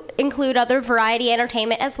do include other variety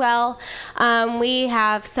entertainment as well. We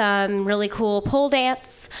have some really cool pole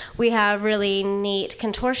dance. We have really neat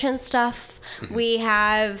contortion stuff. We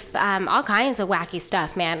have all kinds of wacky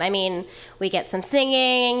stuff, man. I mean, we get some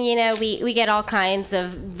singing, you know, we get all kinds of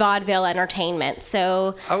vaudeville entertainment.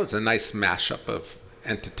 So Oh, it's a nice mashup of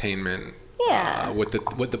entertainment. Yeah.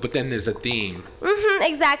 But then there's a theme.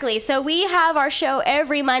 Exactly. So we have our show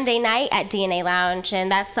every Monday night at DNA Lounge,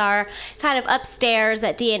 and that's our kind of upstairs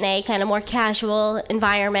at DNA, kind of more casual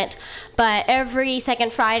environment. But every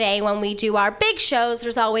second Friday when we do our big shows,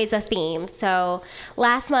 there's always a theme. So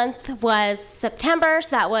last month was September,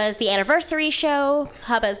 so that was the anniversary show.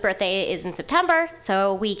 Hubba's birthday is in September,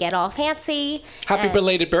 so we get all fancy. Happy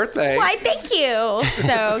belated birthday. Why, thank you.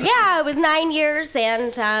 So yeah, it was 9 years,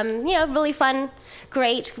 and really fun.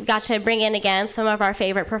 Great. We got to bring in again some of our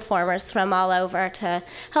favorite performers from all over to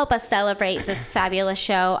help us celebrate this fabulous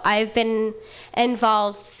show. I've been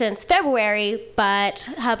involved since February, but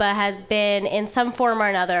Hubba has been in some form or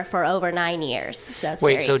another for over 9 years. So that's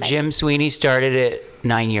Wait, very so exciting. Jim Sweeney started it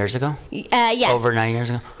 9 years ago? Yes. Over 9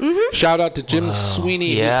 years ago? Shout out to Jim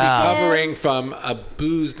Sweeney, Yeah. who's recovering from a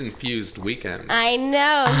boozed-infused weekend. I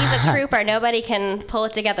know. He's a trooper. Nobody can pull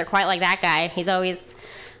it together quite like that guy. He's always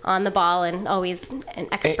on the ball and always an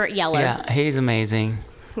expert yeller. Yeah, he's amazing.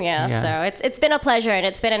 Yeah, so it's been a pleasure, and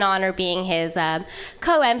it's been an honor being his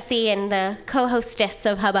co-MC and the co-hostess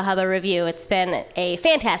of Hubba Hubba Review. It's been a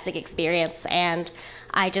fantastic experience, and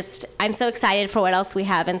I'm so excited for what else we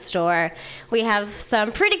have in store. We have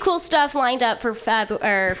some pretty cool stuff lined up for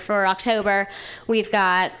for October. We've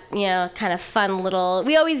got, kind of fun little,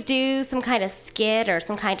 we always do some kind of skit or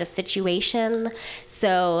some kind of situation.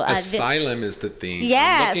 So Asylum is the theme.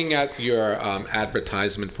 Yes. I'm looking at your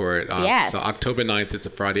advertisement for it. Yes. So October 9th, it's a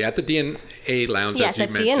Friday at the DNA Lounge, yes, as you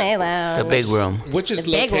at mentioned. DNA Lounge. The big room. Which is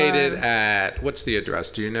The big located one. at, what's the address?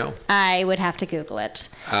 Do you know? I would have to Google it.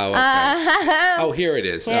 Oh, okay. Oh, here it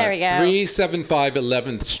is. There we go. 375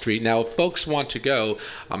 11th Street. Now, if folks want to go,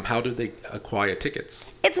 how do they acquire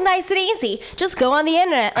tickets? It's nice and easy. Just go on the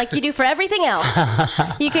internet like you do for everything else.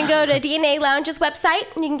 You can go to DNA Lounge's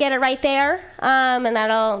website, and you can get it right there, and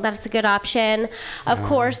that's a good option. Of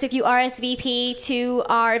course, if you RSVP to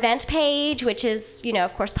our event page, which is,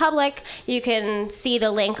 of course, public, you can see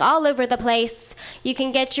the link all over the place. You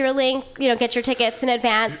can get your link, get your tickets in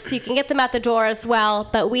advance. You can get them at the door as well,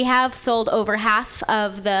 but we have sold over half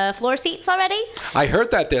of the floor seats already. I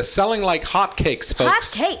heard that they're selling like hotcakes,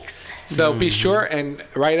 folks. Hot cakes. So be sure and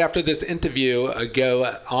right after this interview, go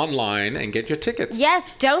online and get your tickets.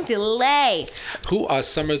 Yes, don't delay. Who are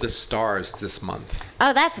some of the stars this month?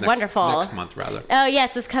 Oh, that's wonderful. Next month, rather. Oh,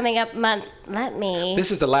 yes, this coming up month.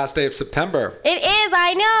 This is the last day of September. It is,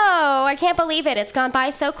 I know. I can't believe it. It's gone by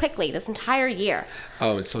so quickly, this entire year.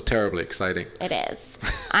 Oh, it's so terribly exciting. It is.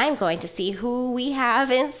 I'm going to see who we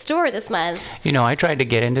have in store this month. I tried to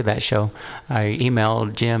get into that show. I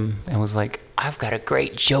emailed Jim and was like, I've got a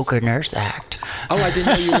great Joker nurse act. Oh, I didn't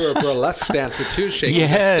know you were a burlesque dancer too, Shaky.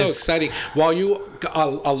 Yes. That's so exciting. While you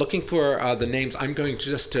are looking for the names, I'm going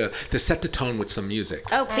just to set the tone with some music.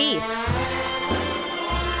 Oh, please.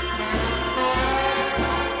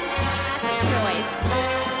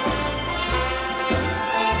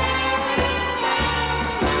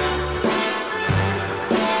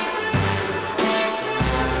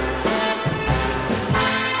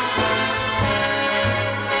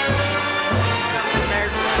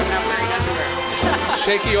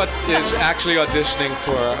 Shaky is actually auditioning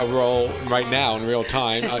for a role right now in real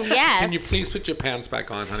time. Yes. Can you please put your pants back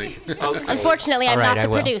on, honey? Unfortunately, I'm All right, not I the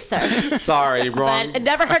will. producer. Sorry, wrong. But it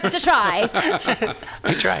never hurts to try.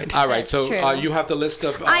 I tried. All right, That's so true. you have the list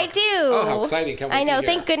of... I do. Oh, how exciting. Can't wait I know. to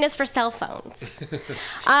hear. Thank goodness for cell phones.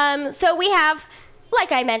 So we have,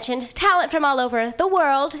 like I mentioned, talent from all over the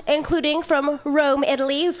world, including from Rome,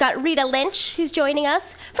 Italy. We've got Rita Lynch, who's joining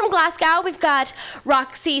us. From Glasgow, we've got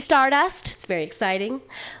Roxy Stardust. It's very exciting.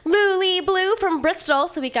 Luli Blue from Bristol,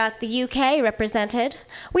 so we got the UK represented.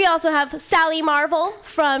 We also have Sally Marvel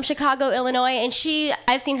from Chicago, Illinois, and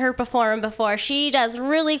I've seen her perform before. She does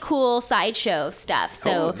really cool sideshow stuff.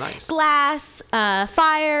 So Oh, nice. glass,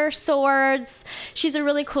 fire, swords. She's a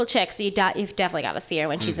really cool chick, so you've definitely got to see her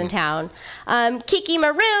when she's in town. Kiki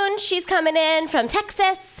Maroon, she's coming in from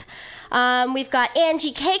Texas. We've got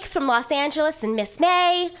Angie Cakes from Los Angeles and Miss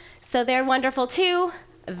May, so they're wonderful too.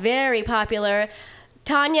 Very popular.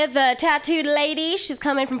 Tanya, the tattooed lady, she's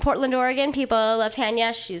coming from Portland, Oregon. People love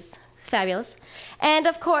Tanya. She's fabulous. And,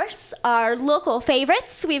 of course, our local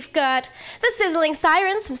favorites. We've got the Sizzling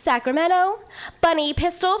Sirens from Sacramento, Bunny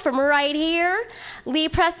Pistol from right here, Lee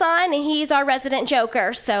Presson, and he's our resident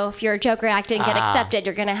Joker. So if your Joker act didn't get accepted,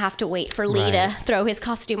 you're going to have to wait for Lee to throw his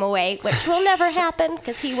costume away, which will never happen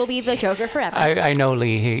because he will be the Joker forever. I know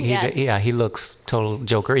Lee. Yes. He looks total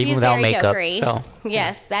Joker, even He's without very makeup. jokery. So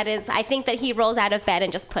Yes, that is. I think that he rolls out of bed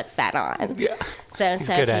and just puts that on. yeah. So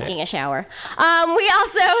instead of good at taking a shower. We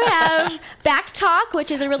also have Back Talk,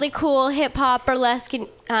 which is a really cool hip-hop burlesque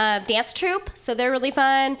dance troupe. So they're really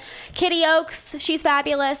fun. Kitty Oaks, she's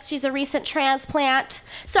fabulous. She's a recent transplant.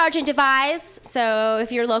 Sergeant Devise, so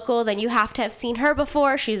if you're local, then you have to have seen her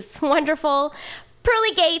before. She's wonderful.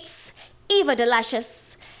 Pearly Gates, Eva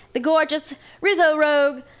Delicious, the gorgeous Rizzo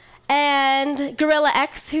Rogue, and Gorilla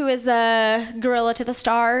X, who is the gorilla to the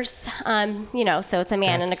stars. So it's a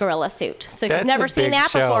man in a gorilla suit. So if you've That's never a seen big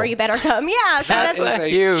that show. before, you better come. Yeah, so That that's is a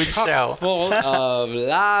huge chock show. full of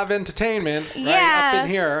live entertainment right Yeah. up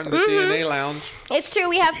in here in the DNA Lounge. It's true.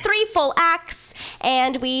 We have 3 full acts,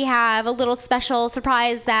 and we have a little special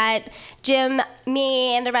surprise that Jim,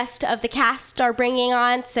 me, and the rest of the cast are bringing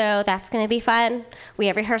on, so that's going to be fun. We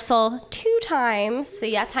have rehearsal 2 times, so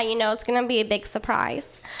that's how you know it's going to be a big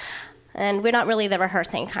surprise. And we're not really the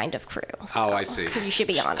rehearsing kind of crew. Oh, I see. You should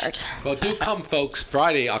be honored. Well, do come, folks.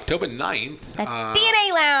 Friday, October 9th. At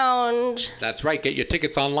DNA Lounge. That's right. Get your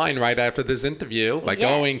tickets online right after this interview by Yes.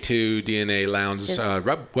 going to DNA Lounge's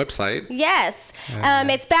website. Yes.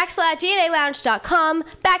 It's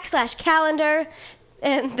 /DNALounge.com/calendar.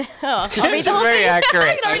 And I'll read This the is whole very thing.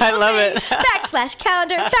 accurate. I'm gonna read I the love whole it. thing.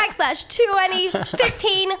 /calendar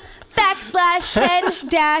 /2015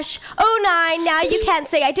 /10-09. Now you can't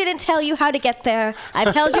say I didn't tell you how to get there.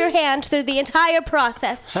 I've held your hand through the entire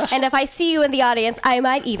process, and if I see you in the audience, I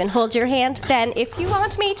might even hold your hand then if you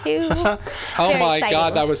want me to. Oh Very my exciting.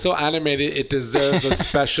 God, that was so animated. It deserves a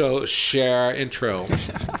special share intro.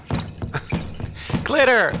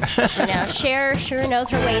 Glitter. Now Cher sure knows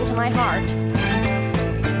her way into my heart.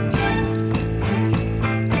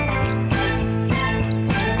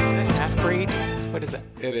 Half-breed? What is it?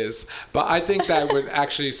 It is. But I think that would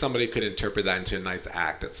actually, somebody could interpret that into a nice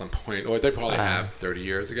act at some point. Or they probably have 30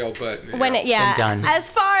 years ago. But you When know, it, yeah, done. as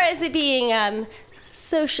far as it being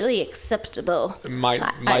socially acceptable, it might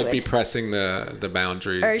I be would pressing the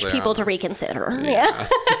boundaries. urge there. people to reconsider. Yeah.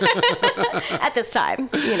 At this time,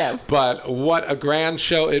 you know. But what a grand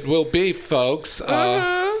show it will be, folks.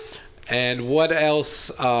 And what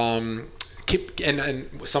else? And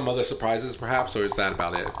some other surprises, perhaps, or is that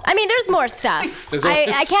about it? I mean, there's more stuff. Is there-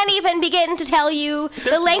 I can't even begin to tell you the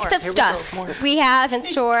There's length more. of Here we go, stuff more. we have in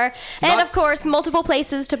store. And, Not- of course, multiple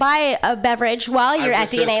places to buy a beverage while you're I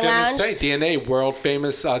at was just DNA gonna Lounge. say, DNA, world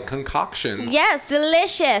famous concoctions. Yes,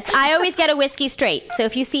 delicious. I always get a whiskey straight. So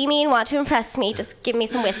if you see me and want to impress me, just give me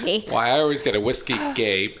some whiskey. Well, I always get a whiskey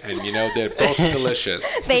Gabe, and you know they're both delicious.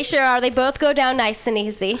 They sure are. They both go down nice and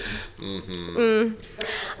easy.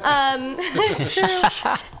 It's true.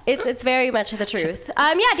 It's very much the truth.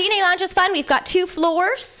 DNA Lounge is fun. We've got 2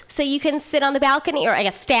 floors, so you can sit on the balcony, or I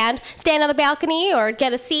guess stand on the balcony, or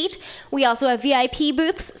get a seat. We also have VIP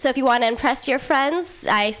booths, so if you want to impress your friends,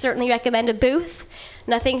 I certainly recommend a booth.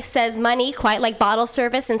 Nothing says money quite like bottle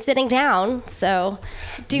service and sitting down, so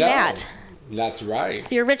do No, that. That's right.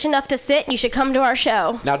 If you're rich enough to sit, you should come to our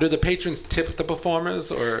show. Now, do the patrons tip the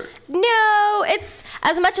performers, or No, it's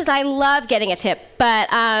as much as I love getting a tip, but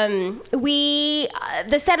the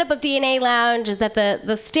setup of DNA Lounge is that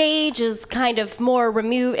the stage is kind of more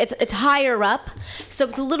removed. It's higher up, so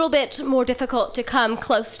it's a little bit more difficult to come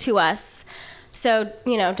close to us. So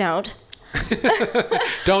don't.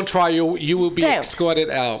 don't try? You will be Don't. escorted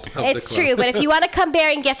out of the It's club. true, but if you want to come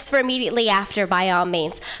bearing gifts for immediately after, by all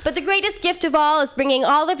means. But the greatest gift of all is bringing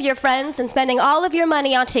all of your friends and spending all of your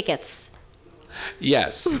money on tickets.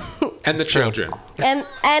 Yes, and the children. And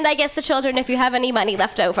I guess the children, if you have any money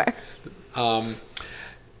left over.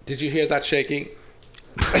 Did you hear that shaking?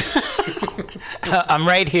 I'm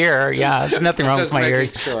right here. Yeah, there's nothing wrong with Just my making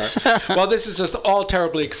ears. Sure. Well, this is just all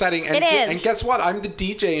terribly exciting. And, It is. And guess what? I'm the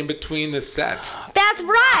DJ in between the sets. That's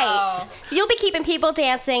right. So you'll be keeping people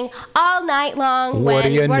dancing all night long What when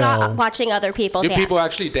do you we're know? not watching other people Do dance. people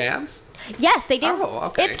actually dance? Yes, they do. Oh,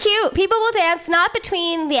 okay. It's cute. People will dance, not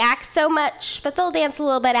between the acts so much, but they'll dance a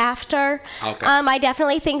little bit after. Okay. I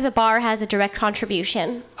definitely think the bar has a direct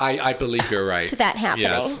contribution I believe you're right. to that happening.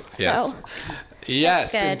 Yes, So yes.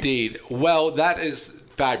 Yes, good. indeed. Well, that is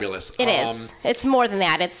fabulous. it is. It's more than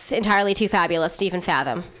that. It's entirely too fabulous to even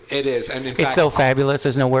fathom. It is. And in It's fact, so fabulous.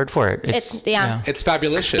 There's no word for it. It's yeah. it's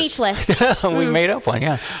fabulicious. Speechless. We made up one.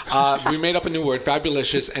 Yeah. We made up a new word,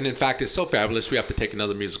 fabulicious, and in fact, it's so fabulous we have to take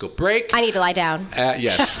another musical break. I need to lie down.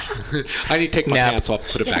 Yes. I need to take my Nap. pants off,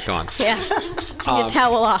 put it back on. Yeah. Your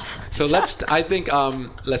towel off. So let's take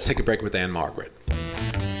a break with Anne Margaret.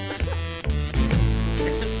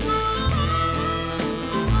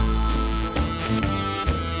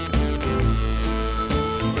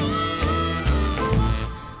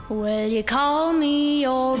 Well, you call me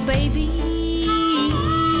your baby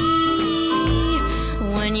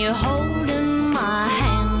when you're holding my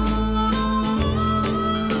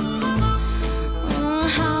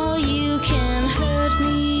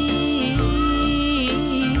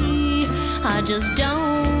I just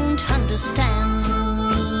don't understand.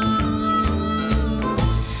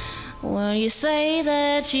 Well, you say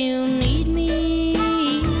that you need me,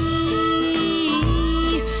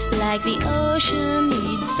 like the ocean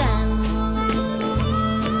needs sand.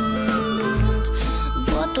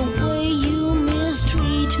 But the way you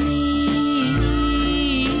mistreat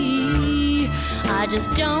me, I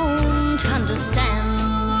just don't understand.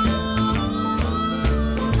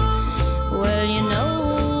 Well, you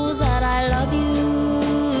know that I love you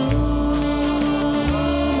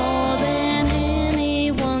more than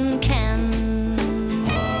anyone can.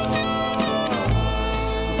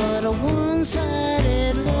 But a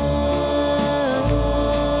one-sided love,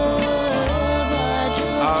 I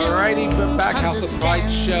just Alrighty, we're don't back. House of Pride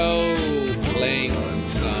understand. show, playing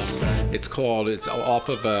some. It's off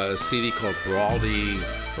of a CD called Brawly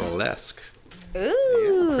Burlesque.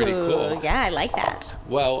 Ooh. pretty cool. Yeah, I like that.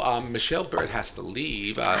 Well, Michelle Bird has to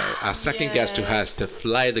leave. Our second guest who has to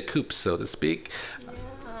fly the coop, so to speak.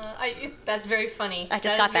 That's very funny. I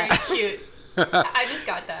just That's got that. very cute. I just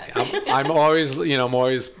got that. I'm always, I'm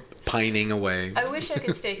always pining away. I wish I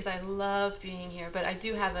could stay because I love being here, but I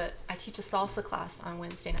teach a salsa class on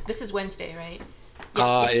Wednesday night. This is Wednesday, right?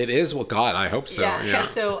 Yes. It is. Well, God, I hope so. Yeah.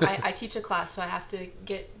 So I teach a class, so I have to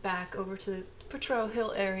get back over to the Potrero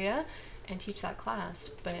Hill area and teach that class.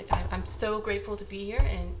 But I'm so grateful to be here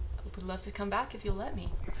and would love to come back if you'll let me.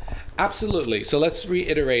 Absolutely. So let's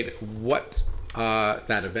reiterate what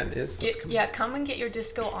that event is. Come and get your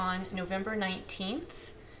disco on November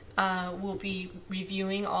 19th. We'll be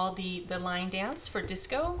reviewing all the line dance for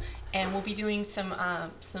disco, and we'll be doing some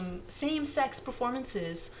same-sex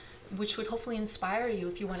performances, which would hopefully inspire you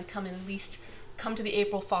if you want to come and at least come to the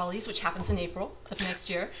April Follies, which happens in April of next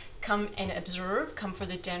year. Come and observe, come for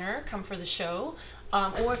the dinner, come for the show.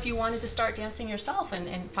 Or if you wanted to start dancing yourself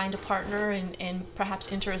and find a partner and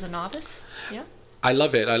perhaps enter as a novice. Yeah. I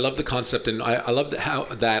love it. I love the concept, and I love how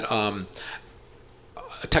that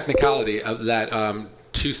technicality of that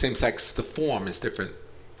two same-sex, the form is different.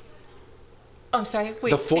 Oh, I'm sorry.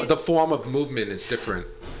 Wait. The form of movement is different.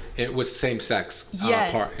 It was same-sex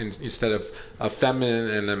part instead of a feminine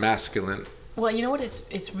and a masculine. Well, you know what?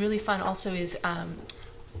 It's really fun. Also, is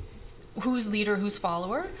who's leader, who's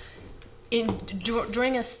follower.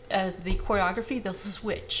 During the choreography, they'll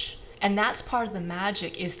switch, and that's part of the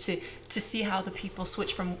magic is to see how the people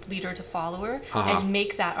switch from leader to follower and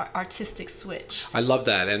make that artistic switch. I love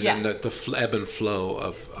that, and then the ebb and flow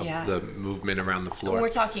of the movement around the floor. And we're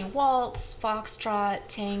talking waltz, foxtrot,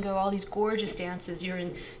 tango, all these gorgeous dances. You're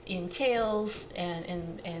in tails,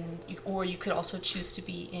 or you could also choose to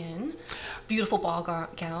be in beautiful ball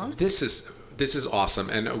gown. This is awesome.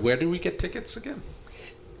 And where do we get tickets again?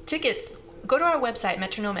 Tickets. Go to our website,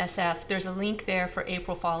 Metronome SF. There's a link there for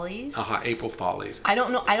April Follies. April Follies. I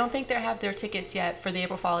don't know. I don't think they have their tickets yet for the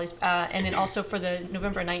April Follies, and then also for the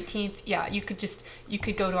November 19th. Yeah, you could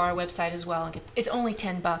go to our website as well and get. It's only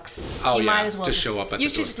 $10. Oh, you might as well just show up at the You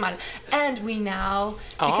should just might. And we now,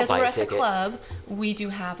 because we're at the club, we do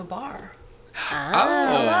have a bar.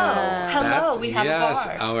 Hello. We have a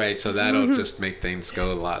bar. All right, so that'll just make things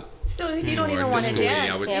go a lot. So if you don't even want to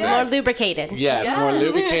dance, more lubricated. Yes, more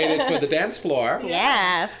lubricated for the dance floor.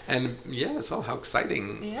 Yes. And yes, how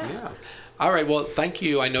exciting. Yeah. All right, well, thank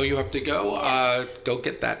you. I know you have to go. Yes. Go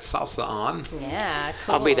get that salsa on. Yeah,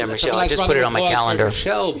 cool. I'll be there, Michelle. I just put it on my calendar.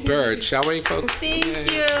 Michelle Bird, shall we, folks? Thank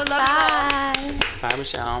you. Love Bye. Bye,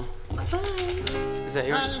 Michelle. Is that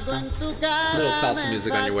yours? A little salsa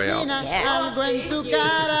music on your way out.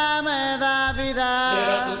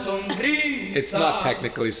 It's not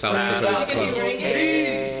technically salsa, but it's close.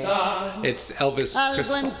 It's Elvis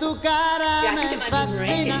Christmas. Yeah, I think it might be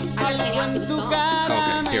merengue. I gotta hang out for the song.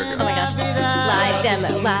 Okay, here it Oh my goes. gosh. Live demo.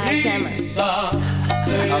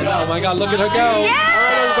 Oh my God, look at her go. Yeah! All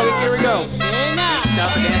right, everybody, here we go.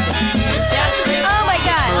 Oh my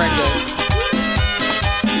god. Merengue.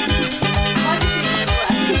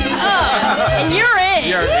 And you're in.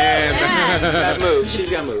 You're in. Got moves. She's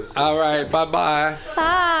got moves. All right, bye-bye.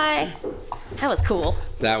 Bye. That was cool.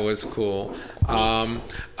 That was cool.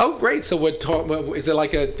 Great. So is it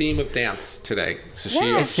like a theme of dance today? So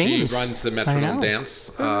It she seems. runs the I Metronome know.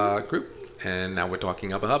 Dance group, and now we're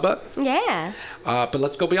talking Hubba Hubba. Yeah. But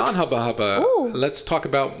let's go beyond Hubba Hubba. Ooh. Let's talk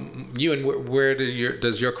about you and where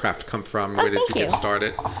does your craft come from? Where did thank you get you.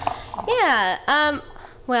 started? Yeah.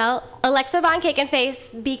 Well, Alexa Von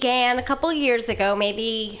Cakenface began a couple years ago,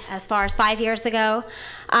 maybe as far as 5 years ago.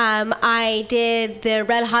 I did the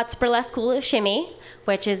Red Hot's Burlesque School of Shimmy,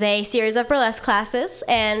 which is a series of burlesque classes,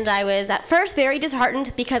 and I was at first very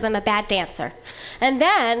disheartened because I'm a bad dancer. And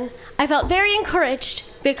then I felt very encouraged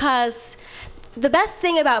because the best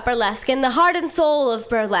thing about burlesque and the heart and soul of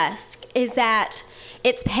burlesque is that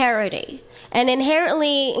it's parody and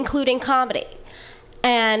inherently including comedy.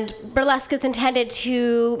 And burlesque is intended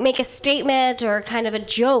to make a statement or kind of a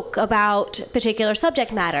joke about particular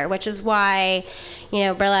subject matter, which is why,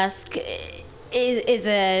 burlesque is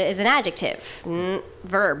an adjective,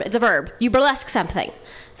 verb. It's a verb. You burlesque something.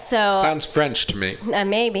 So sounds French to me.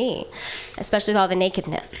 Maybe, especially with all the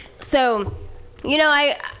nakedness. So,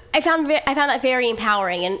 I found that very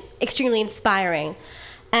empowering and extremely inspiring.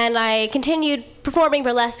 And I continued performing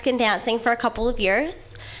burlesque and dancing for a couple of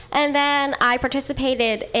years. And then I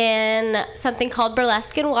participated in something called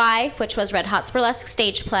Burlesque and Why, which was Red Hot's burlesque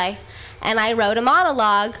stage play. And I wrote a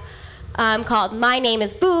monologue called My Name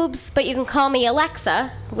is Boobs, but you can call me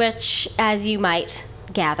Alexa, which, as you might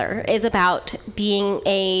gather, is about being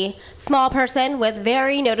a small person with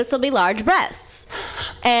very noticeably large breasts.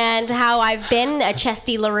 And how I've been a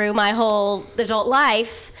chesty LaRue my whole adult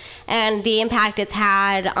life, and the impact it's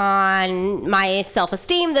had on my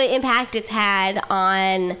self-esteem, the impact it's had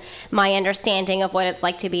on my understanding of what it's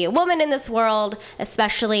like to be a woman in this world,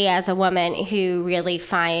 especially as a woman who really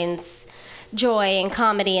finds joy and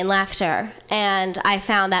comedy and laughter. And I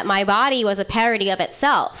found that my body was a parody of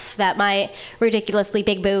itself, that my ridiculously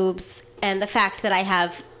big boobs and the fact that I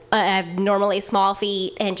have abnormally small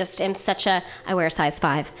feet and just am I wear a size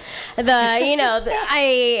 5.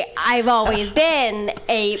 I've always been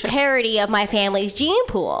a parody of my family's gene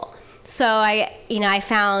pool. So I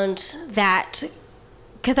found that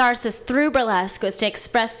catharsis through burlesque was to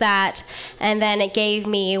express that, and then it gave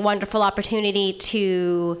me a wonderful opportunity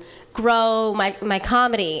to grow my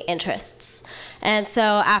comedy interests. And so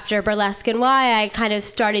after Burlesque and Why, I kind of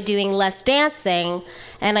started doing less dancing,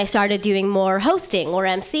 and I started doing more hosting or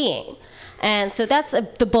emceeing. And so that's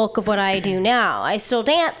the bulk of what I do now. I still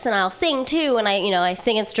dance and I'll sing too, and I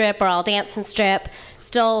sing and strip, or I'll dance and strip.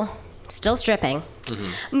 Still stripping,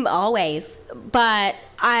 always. But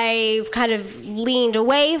I've kind of leaned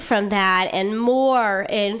away from that and more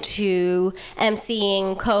into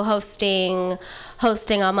emceeing, co-hosting,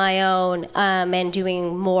 hosting on my own, and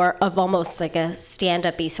doing more of almost like a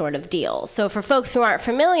stand-up-y sort of deal. So for folks who aren't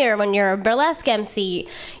familiar, when you're a burlesque MC,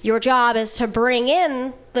 your job is to bring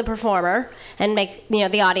in the performer and make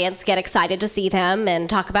the audience get excited to see them and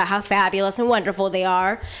talk about how fabulous and wonderful they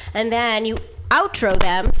are. And then you outro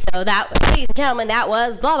them. So that, ladies and gentlemen, that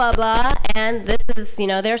was blah, blah, blah. And this is,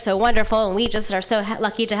 they're so wonderful, and we just are so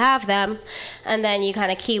lucky to have them. And then you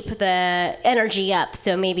kind of keep the energy up.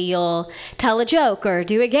 So maybe you'll tell a joke or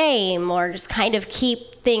do a game or just kind of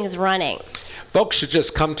keep things running. Folks should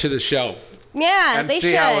just come to the show. Yeah, and they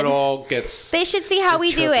see should. How it all gets. They should see how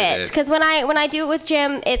we do it, because when I do it with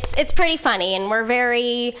Jim, it's pretty funny, and we're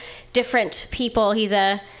very different people. He's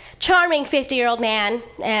a charming 50-year-old man,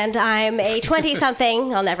 and I'm a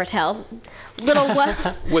 20-something. I'll never tell.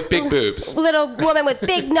 With big boobs. Little woman with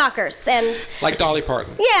big knockers, and like Dolly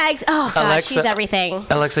Parton. Yeah. Oh gosh, Alexa, she's everything.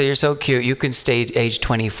 Alexa, you're so cute. You can stay age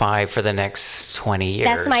 25 for the next 20 years.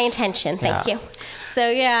 That's my intention. Thank you. So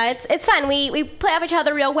yeah, it's fun. We play off each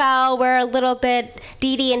other real well. We're a little bit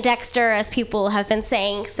Dee Dee and Dexter, as people have been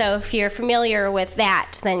saying. So if you're familiar with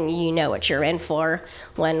that, then you know what you're in for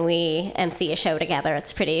when we MC a show together.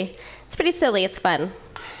 It's pretty silly. It's fun.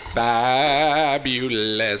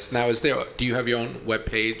 Fabulous. Now, do you have your own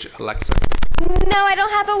webpage, Alexa? No, I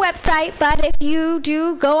don't have a website, but if you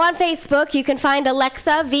do go on Facebook, you can find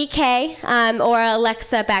Alexa VK or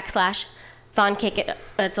Alexa / Von Kicken.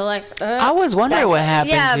 It's I was wondering what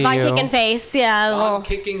happened to you. Von Kicken Face. Yeah, Von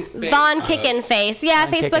Kicking Face. Von Kicken Face. Yeah,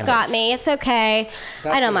 Von Facebook got me. It's okay.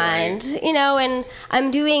 I don't mind. And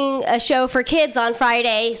I'm doing a show for kids on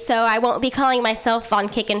Friday, so I won't be calling myself Von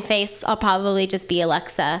Kicken Face. I'll probably just be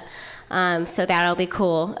Alexa. So that'll be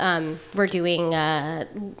cool. We're doing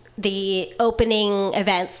the opening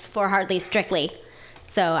events for Hardly Strictly.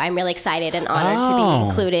 So I'm really excited and honored to be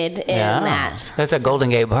included in that. That's at Golden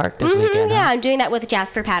Gate Park this weekend. Yeah, huh? I'm doing that with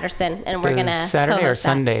Jasper Patterson, and we're gonna Saturday or co-host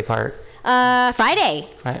Sunday part. Friday.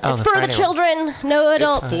 Right. Oh, it's for Friday the children, no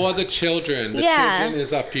adults. It's for the children. The children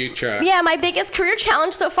is our future. Yeah, my biggest career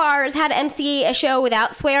challenge so far is how to MC a show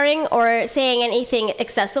without swearing or saying anything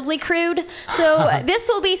excessively crude. So this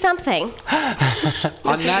will be something.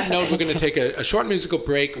 On that note, we're going to take a short musical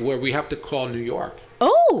break where we have to call New York.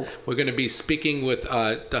 Oh. We're going to be speaking with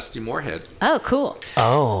Dusty Moorhead. Oh, cool.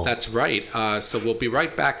 Oh. That's right. So we'll be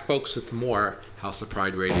right back, folks, with more House of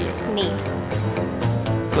Pride Radio. Neat.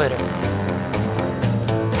 Glitter.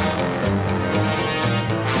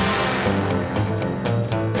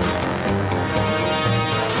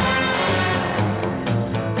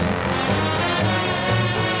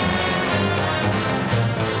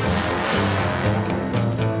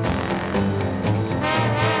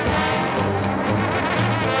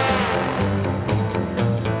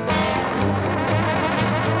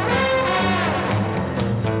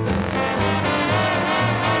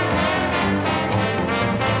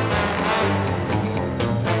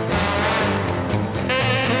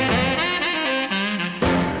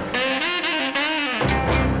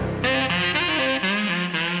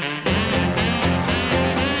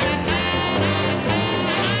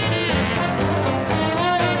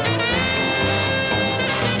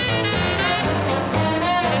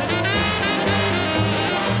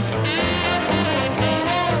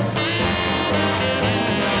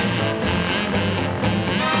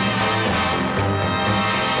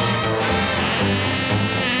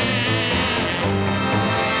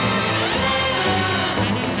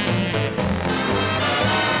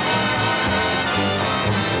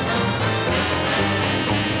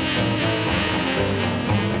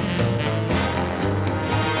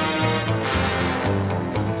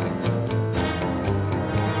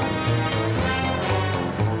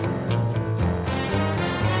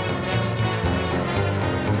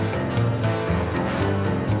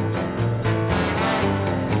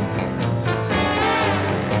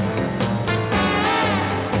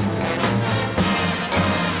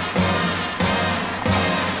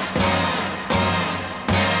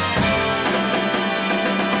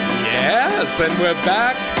 Yes, and we're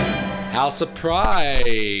back. House of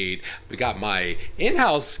Pride. We got my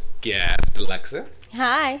in-house guest, Alexa.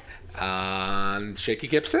 Hi. Shaky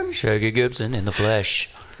Gibson. Shaggy Gibson in the flesh.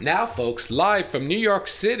 Now, folks, live from New York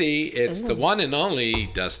City, it's the one and only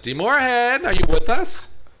Dusty Moorhead. Are you with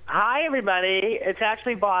us? Hi, everybody. It's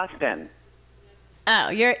actually Boston. Oh,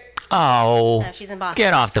 you're. Oh, No, she's in Boston.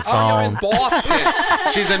 get off the Oh, you're in phone.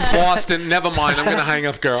 Boston. She's in Boston. Never mind. I'm going to hang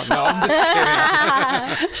up, girl. No, I'm just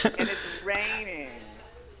kidding. And it's raining.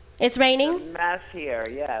 It's raining. Mess here,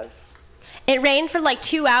 yes. It rained for like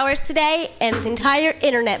 2 hours today, and the entire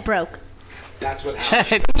internet broke. That's what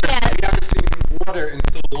happened. Yeah. We haven't seen water in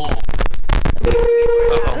so long.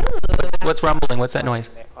 What's rumbling? What's that noise?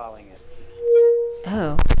 They're calling it.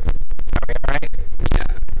 Oh. All right.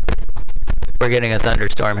 We're getting a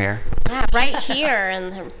thunderstorm here. Yeah, right here.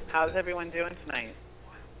 And How's everyone doing tonight?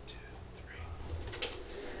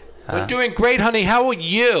 We're doing great, honey. How are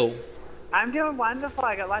you? I'm doing wonderful.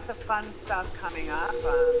 I got lots of fun stuff coming up.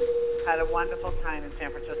 Had a wonderful time in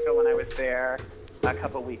San Francisco when I was there a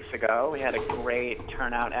couple weeks ago. We had a great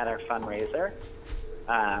turnout at our fundraiser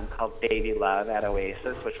called Baby Love at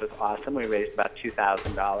Oasis, which was awesome. We raised about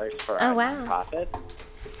 $2,000 for our nonprofit.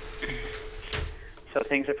 So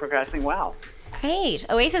things are progressing well. great.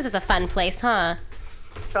 Oasis is a fun place, huh?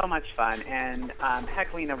 So much fun. And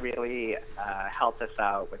Heclina really helped us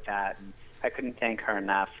out with that. And I couldn't thank her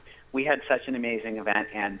enough. We had such an amazing event,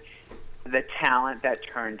 and the talent that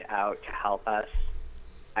turned out to help us,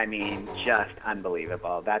 I mean, just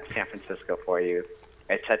unbelievable. That's San Francisco for you.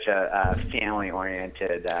 It's such a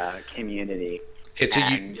family-oriented community. It's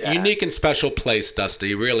a unique and special place,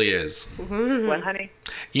 Dusty. It really is. What, honey?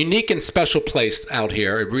 Unique and special place out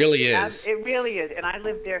here. It really is. It really is. And I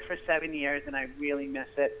lived there for 7 years, and I really miss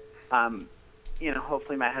it. You know,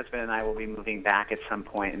 hopefully my husband and I will be moving back at some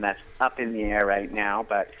point, and that's up in the air right now.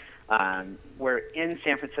 But we're in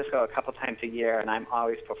San Francisco a couple times a year, and I'm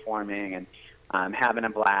always performing and having a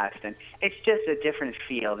blast. And it's just a different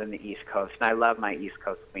feel than the East Coast. And I love my East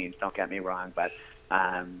Coast queens, don't get me wrong, but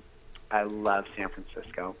I love San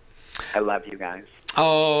Francisco. I love you guys.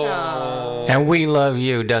 Oh. And we love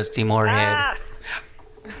you, Dusty Moorhead. Ah!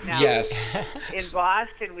 Now, Yes. In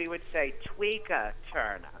Boston, we would say tweaker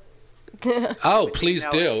Turner. Oh, please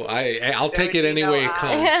do. I'll take it any way it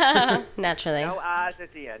comes. Naturally. No R's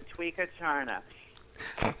at the end. Tweaker Turner.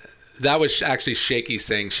 That was actually Shaky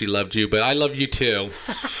saying she loved you, but I love you too.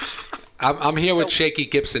 I'm here with Shaky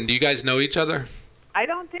Gibson. Do you guys know each other? I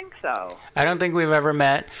don't think so. I don't think we've ever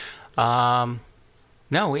met.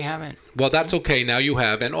 No, we haven't. Well, that's okay. Now you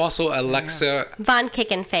have. And also Alexa Von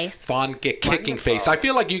Kickin' Face. Kicking Face. I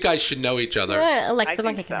feel like you guys should know each other. Alexa I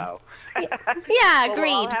Von think Kickin' so. Face. Yeah, Well, agreed.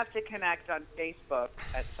 we'll all have to connect on Facebook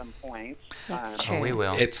at some point. That's Oh, true. we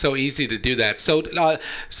will. It's so easy to do that. So,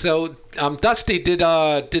 Dusty, did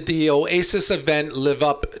the Oasis event live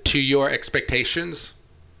up to your expectations?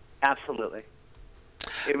 Absolutely.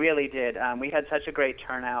 It really did. We had such a great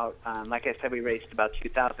turnout. Like I said, we raised about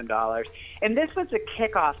 $2,000. And this was a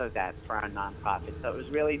kickoff event for our nonprofit, so it was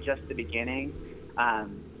really just the beginning.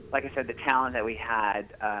 Like I said, the talent that we had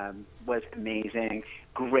was amazing.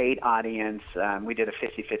 Great audience. We did a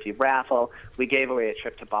 50-50 raffle. We gave away a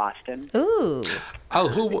trip to Boston. Ooh. Oh,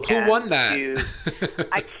 who won that?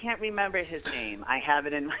 I can't remember his name. I have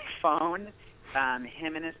it in my phone.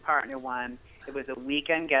 Him and his partner won. It was a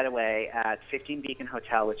weekend getaway at 15 Beacon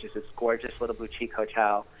Hotel, which is this gorgeous little boutique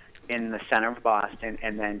hotel in the center of Boston,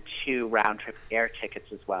 and then 2 round-trip air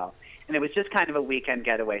tickets as well. And it was just kind of a weekend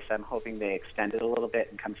getaway, so I'm hoping they extend it a little bit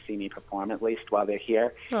and come see me perform at least while they're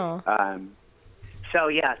here. Oh.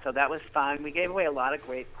 So that was fun. We gave away a lot of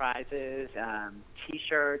great prizes,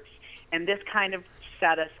 T-shirts, and this kind of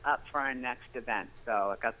set us up for our next event.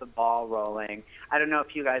 So it got the ball rolling. I don't know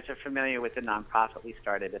if you guys are familiar with the nonprofit we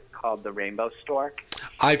started. It's called the Rainbow Stork.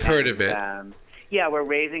 I've heard of it. Yeah, we're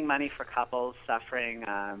raising money for couples suffering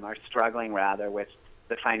or struggling, rather, with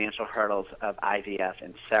the financial hurdles of IVF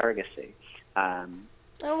and surrogacy.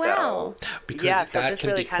 Oh, wow. Because yeah, so that this can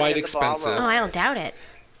really be kind quite of got the ball expensive. Oh, I don't doubt it.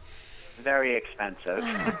 Very expensive.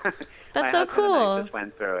 That's My so husband and cool. I just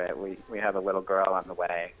went through it. We have a little girl on the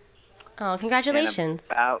way. Oh, congratulations.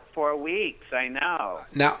 In about 4 weeks, I know.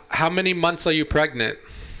 Now, how many months are you pregnant?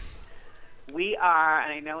 We are,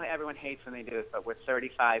 and I know everyone hates when they do this, but we're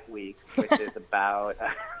 35 weeks, which is about,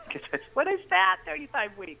 what is that,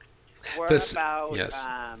 35 weeks? We're about, yes.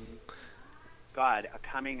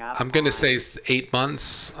 Coming up. I'm going to on say 8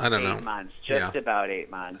 months. I don't know. 8 months, just about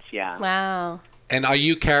 8 months, yeah. Wow. And are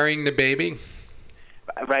you carrying the baby?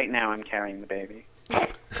 Right now I'm carrying the baby.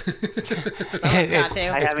 It's I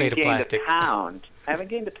haven't made of gained plastic. a pound. I haven't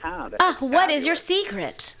gained a pound. What is your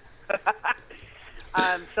secret?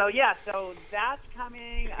 So that's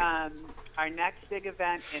coming. Our next big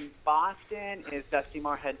event in Boston is Dusty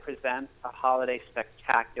Moorhead Presents a Holiday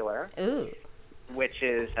Spectacular, which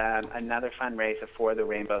is another fundraiser for the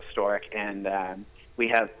Rainbow Stork, and we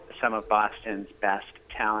have some of Boston's best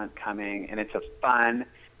talent coming, and it's a fun,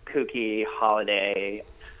 kooky holiday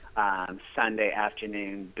Sunday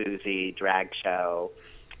afternoon boozy drag show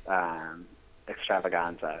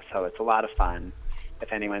extravaganza. So it's a lot of fun.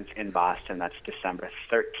 If anyone's in Boston, that's December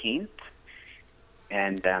 13th.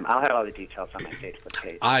 And I'll have all the details on my Facebook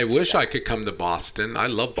page. I wish I could come to Boston. I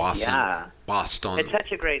love Boston. Yeah. Boston. It's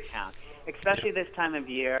such a great town, especially this time of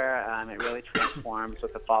year. It really transforms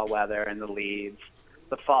with the fall weather and the leaves,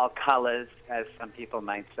 the fall colors, as some people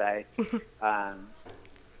might say.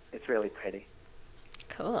 It's really pretty.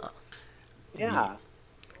 Cool. Yeah.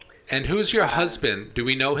 And who's your husband? Do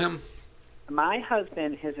we know him? My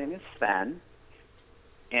husband, his name is Sven,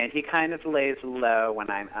 and he kind of lays low when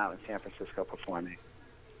I'm out in San Francisco performing.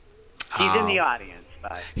 He's in the audience,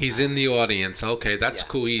 but he's in the audience. Okay, that's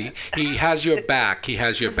cool. He has your back. He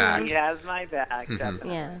has your back. He has my back.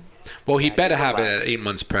 Definitely. Yeah. Well, he better have it at 8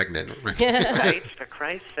 months pregnant. Right? For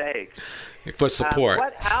Christ's sake. For support.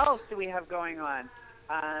 What else do we have going on?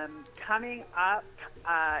 Coming up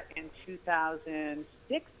in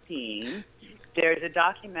 2016, there's a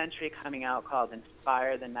documentary coming out called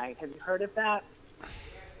Inspire the Night. Have you heard of that?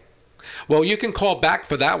 Well, you can call back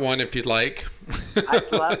for that one if you'd like.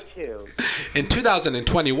 I'd love to. In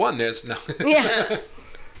 2021, there's no. Yeah.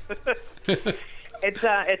 It's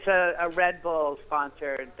a Red Bull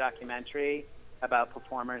sponsored documentary about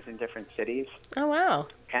performers in different cities. Oh, wow.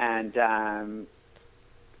 And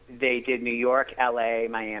they did New York, LA,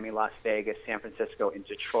 Miami, Las Vegas, San Francisco, and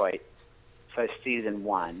Detroit for season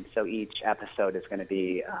 1. So each episode is going to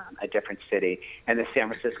be a different city. And the San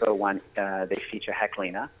Francisco one, they feature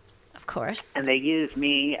Heclina. Of course. And they use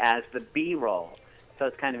me as the B-roll. So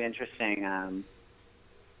it's kind of interesting.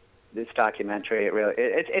 This documentary,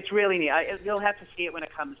 it's really neat. You'll have to see it when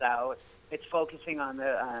it comes out. It's focusing on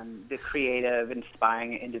the creative,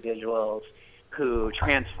 inspiring individuals who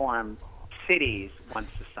transform cities once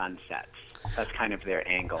the sun sets. That's kind of their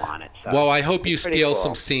angle on it. So Well, I hope you pretty steal cool.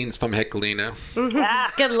 some scenes from Heclina.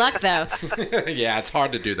 Good luck, though. Yeah, it's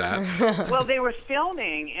hard to do that. Well, they were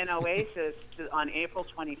filming in Oasis on April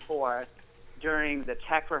 24th during the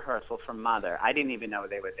tech rehearsal for Mother. I didn't even know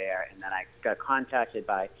they were there, and then I got contacted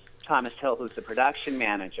by Thomas Hill, who's the production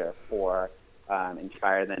manager for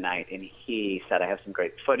Inspire the Night, and he said, I have some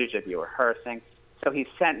great footage of you rehearsing. So he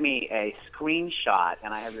sent me a screenshot,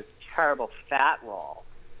 and I have this terrible fat roll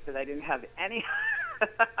because I didn't have any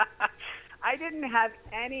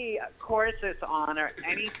corsets on or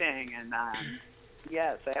anything, and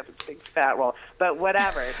yes, I have a big fat roll, but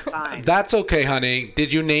whatever, it's fine. That's okay, honey.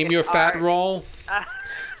 Did you name your fat roll? I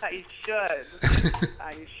should.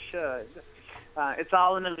 It's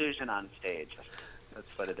all an illusion on stage.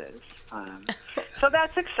 That's what it is. So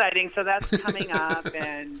that's exciting. So that's coming up,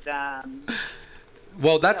 and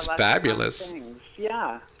Well, that's lots of fun fabulous. things.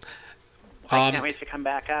 Yeah. I can't wait to come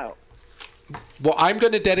back out. Well, I'm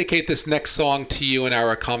going to dedicate this next song to you in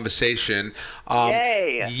our conversation.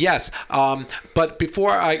 Yay! Yes, but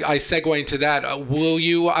before I segue into that, will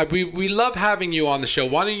you? We love having you on the show.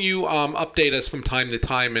 Why don't you update us from time to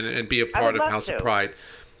time and be a part of House of Pride?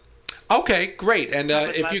 Okay, great. And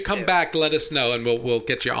if you come back, let us know, and we'll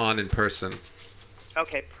get you on in person.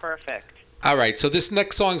 Okay, perfect. All right, so this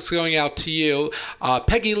next song's going out to you,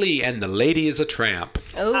 Peggy Lee and The Lady is a Tramp.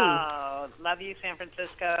 Oh, love you, San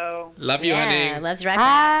Francisco. Love you, honey. Loves right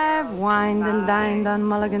back. I've wined and dined on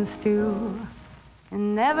mulligan stew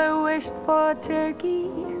and never wished for turkey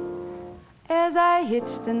as I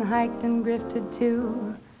hitched and hiked and grifted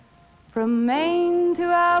too from Maine to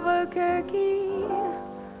Albuquerque.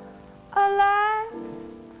 Alas,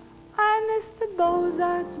 I missed the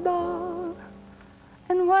Beaux-Arts ball,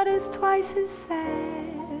 and what is twice as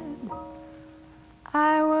sad,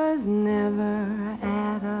 I was never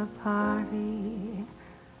at a party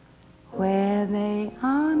where they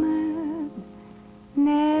honored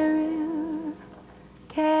Nary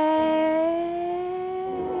Cad.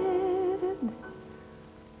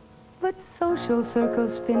 But social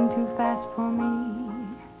circles spin too fast for me.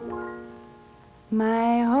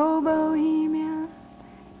 My Hobohemia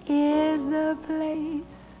is the place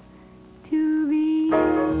to be.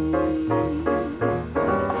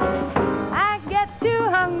 I get too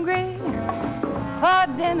hungry for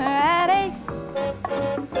dinner at 8.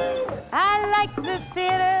 I like the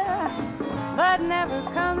theater, but never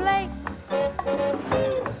come late.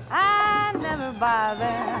 I never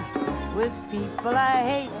bother with people I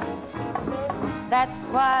hate. That's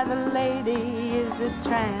why the lady is a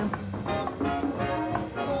tramp.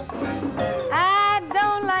 I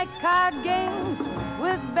don't like card games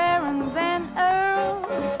with barons and earls.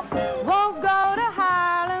 Won't go to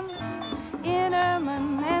Harlem in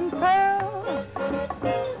ermine and pearls.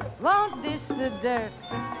 Won't dish the dirt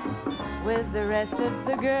with the rest of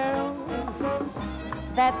the girls.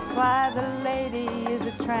 That's why the lady is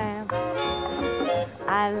a tramp.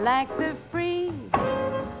 I like the free,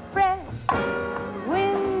 fresh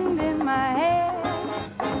wind in my hair.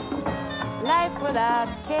 Life without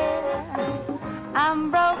care.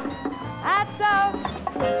 I'm broke, I talk.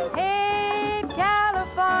 Hey,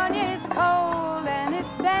 California, it's cold and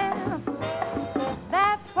it's damp.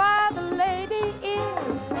 That's why the lady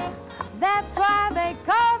is. That's why they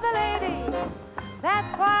call the lady.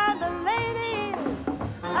 That's why the lady is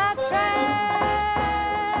a tramp.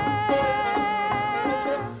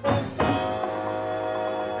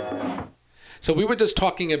 So we were just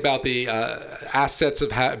talking about the assets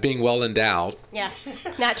of being well endowed. Yes,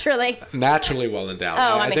 naturally. Naturally well endowed.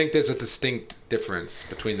 Oh, I think there's a distinct difference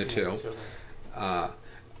between the two.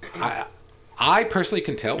 I personally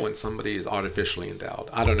can tell when somebody is artificially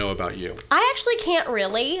endowed. I don't know about you. I actually can't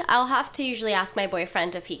really. I'll have to usually ask my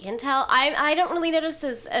boyfriend if he can tell. I don't really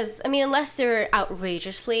notice I mean, unless they're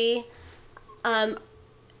outrageously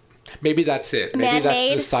Maybe that's it. Maybe that's the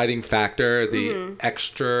man-made. deciding factor. The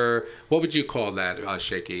extra. What would you call that,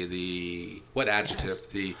 Shaky? What adjective?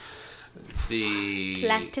 The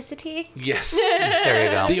plasticity. Yes. There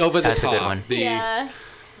you go. The over the That's top. a good one.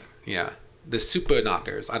 Yeah. The super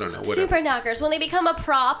knockers. I don't know. Whatever. Super knockers. When they become a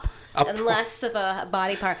prop and less of a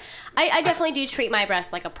body part. I definitely do treat my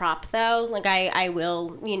breasts like a prop, though. Like, I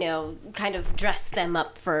will, kind of dress them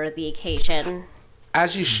up for the occasion.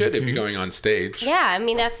 As you should if you're going on stage. Yeah, I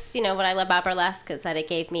mean, that's, what I love about burlesque, is that it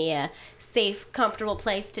gave me a safe, comfortable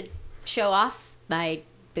place to show off my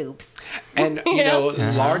boobs. And,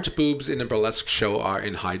 large boobs in a burlesque show are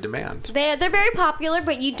in high demand. They're very popular,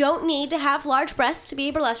 but you don't need to have large breasts to be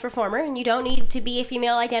a burlesque performer, and you don't need to be a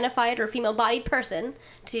female-identified or female-bodied person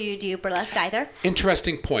to do burlesque either.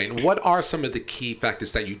 Interesting point. What are some of the key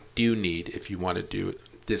factors that you do need if you want to do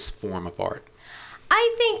this form of art?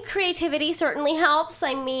 I think creativity certainly helps.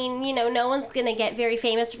 I mean, no one's going to get very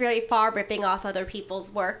famous very far ripping off other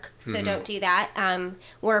people's work, so don't do that.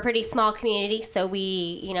 We're a pretty small community, so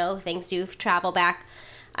we, things do travel back.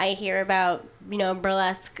 I hear about,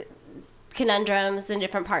 burlesque conundrums in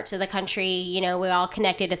different parts of the country. We're all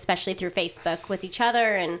connected, especially through Facebook, with each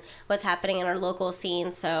other and what's happening in our local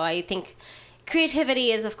scene. So I think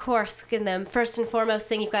creativity is, of course, the first and foremost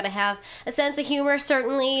thing you've got to have. A sense of humor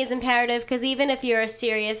certainly is imperative, because even if you're a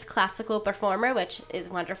serious classical performer, which is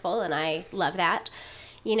wonderful, and I love that,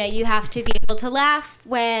 you have to be able to laugh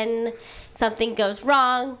when something goes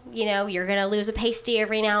wrong. You're going to lose a pasty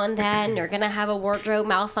every now and then. You're going to have a wardrobe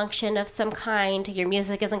malfunction of some kind. Your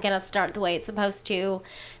music isn't going to start the way it's supposed to.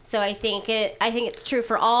 So I think it's true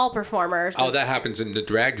for all performers. Oh, that happens in the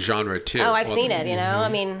drag genre too. Oh, I've seen it. I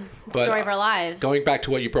mean, it's the story of our lives. Going back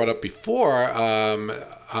to what you brought up before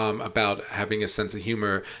about having a sense of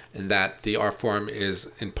humor, and that the art form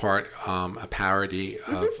is in part a parody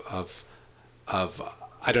of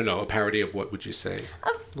I don't know, a parody of what would you say?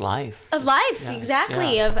 Of life. Of life, yes,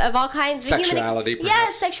 exactly. Yeah. Of all kinds of sexuality.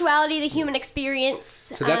 Yes, sexuality, the human experience.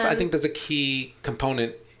 So that's I think that's a key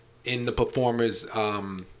component in the performer's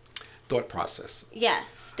thought process.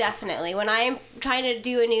 Yes, definitely. When I'm trying to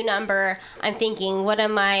do a new number, I'm thinking,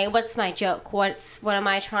 what's my joke? What am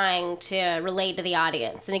I trying to relate to the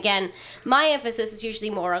audience? And again, my emphasis is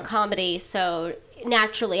usually more on comedy, so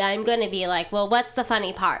naturally I'm going to be like, well, what's the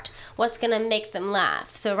funny part? What's going to make them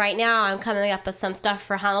laugh? So right now I'm coming up with some stuff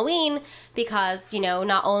for Halloween, because,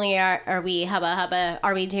 not only are we Hubba Hubba,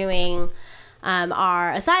 are we doing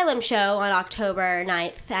our Asylum show on October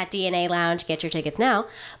 9th at DNA Lounge. Get your tickets now.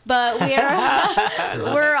 But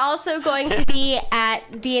we're also going to be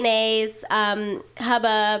at DNA's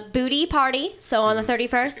Hubba Booty Party. So on the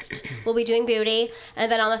 31st, we'll be doing Booty.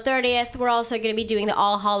 And then on the 30th, we're also going to be doing the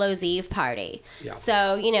All Hallows Eve party. Yeah. So,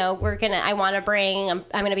 I want to bring, I'm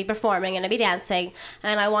going to be performing, I'm going to be dancing,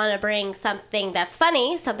 and I want to bring something that's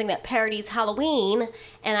funny, something that parodies Halloween.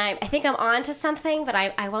 And I think I'm on to something, but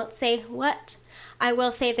I won't say what. I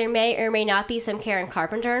will say there may or may not be some Karen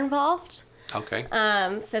Carpenter involved. Okay.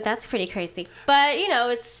 So that's pretty crazy. But,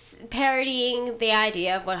 it's parodying the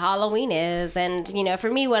idea of what Halloween is. And,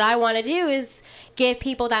 for me, what I want to do is give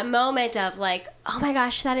people that moment of like, oh my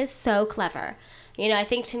gosh, that is so clever. I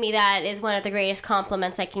think to me that is one of the greatest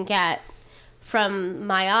compliments I can get from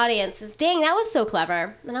my audience is, dang, that was so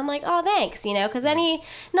clever. And I'm like, oh, thanks, because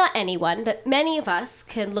not anyone, but many of us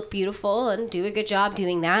can look beautiful and do a good job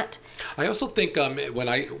doing that. I also think when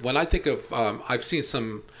I think of I've seen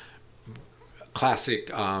some classic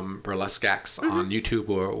burlesque acts on YouTube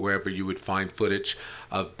or wherever you would find footage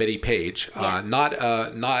of Betty Page, Yes.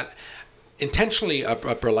 Not intentionally a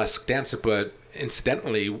burlesque dancer, but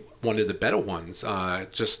incidentally one of the better ones.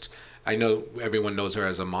 I know everyone knows her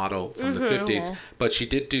as a model from the 50s, yeah. but she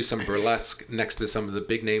did do some burlesque next to some of the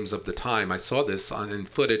big names of the time. I saw this in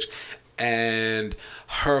footage, and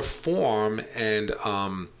her form and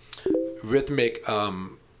rhythmic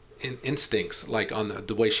instincts, like on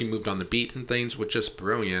the way she moved on the beat and things, were just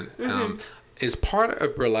brilliant. Is part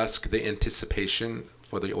of burlesque the anticipation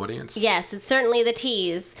for the audience? Yes, it's certainly the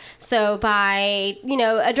tease. So by,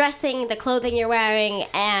 addressing the clothing you're wearing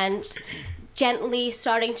and gently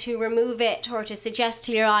starting to remove it or to suggest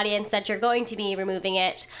to your audience that you're going to be removing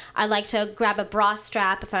it, I like to grab a bra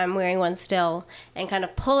strap if I'm wearing one still and kind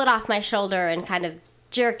of pull it off my shoulder and kind of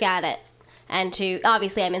jerk at it. And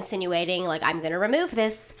obviously I'm insinuating, like, I'm going to remove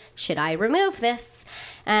this. Should I remove this?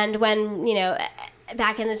 And when,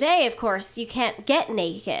 back in the day, of course, you can't get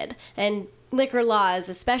naked. And liquor laws,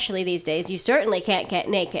 especially these days, you certainly can't get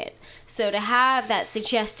naked. So to have that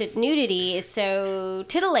suggested nudity is so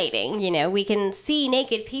titillating. We can see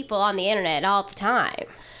naked people on the internet all the time.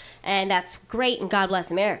 And that's great, and God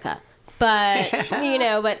bless America. But,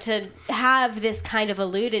 but to have this kind of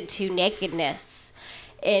alluded to nakedness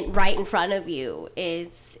right in front of you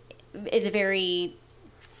is a very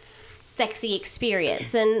sexy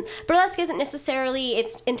experience. And burlesque isn't necessarily,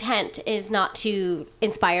 its intent is not to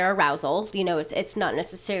inspire arousal. It's not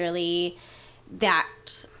necessarily that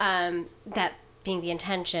being the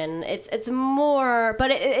intention. It's more,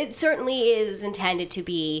 but it certainly is intended to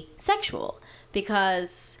be sexual,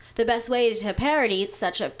 because the best way to parody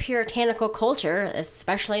such a puritanical culture,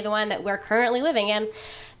 especially the one that we're currently living in,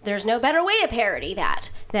 there's no better way to parody that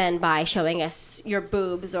than by showing us your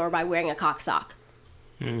boobs or by wearing a cock sock.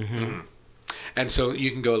 And so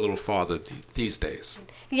you can go a little farther these days.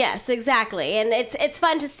 Yes, exactly. And it's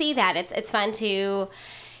fun to see that. It's fun to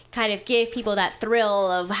kind of give people that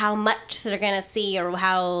thrill of how much they're going to see or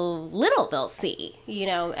how little they'll see.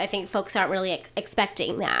 I think folks aren't really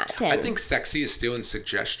expecting that. And I think sexy is still in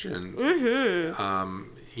suggestions.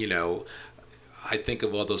 I think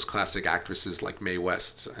of all those classic actresses like Mae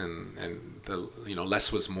West and the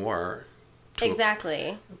less was more.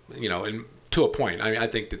 Exactly. And to a point. I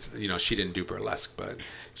think that's she didn't do burlesque, but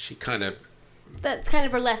she kind of. That's kind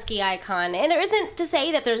of burlesque icon. And there isn't to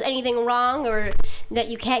say that there's anything wrong or that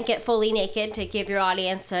you can't get fully naked to give your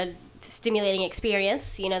audience a stimulating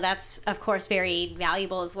experience. That's, of course, very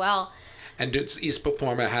valuable as well. And does each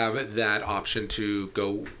performer have that option to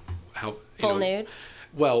go full nude?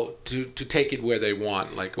 Well, to take it where they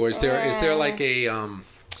want, or is there like a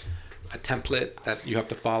template that you have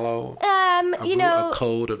to follow? A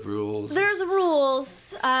code of rules? There's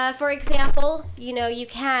rules. For example, you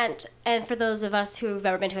can't, and for those of us who've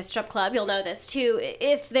ever been to a strip club, you'll know this too,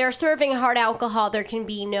 if they're serving hard alcohol, there can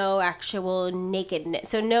be no actual nakedness.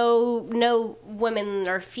 So no women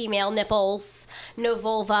or female nipples, no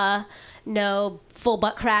vulva, no full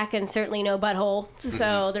butt crack, and certainly no butthole.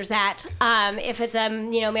 So there's that. If it's a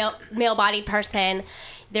male-bodied person,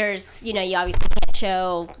 there's you obviously can't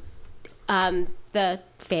show the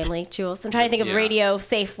family jewels. I'm trying to think of radio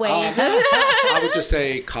safe ways. I would just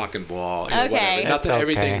say cock and ball. Okay. Whatever. Nothing. Okay.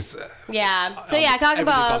 Everything's. So cock and everything's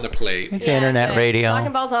balls on the plate. It's internet radio. Cock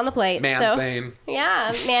and balls on the plate. Man thing.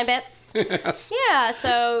 Yeah, man bits. Yes. Yeah,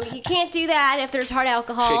 so you can't do that if there's hard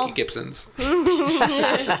alcohol. Shaky Gibsons. I'm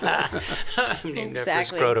named after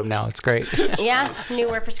Exactly. scrotum now. It's great. Yeah, new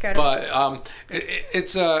word for scrotum. But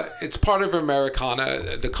it's part of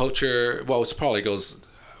Americana. The culture. Well, it probably goes.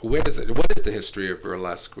 What is the history of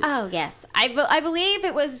burlesque? Oh yes, I believe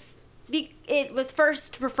it was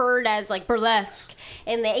first referred as like burlesque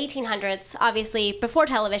in the 1800s, obviously before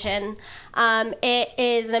television. It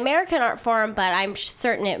is an American art form, but I'm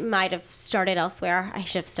certain it might have started elsewhere. I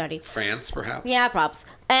should have studied. France, perhaps? Yeah, props.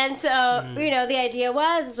 And so, the idea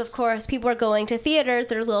is, of course, people are going to theaters,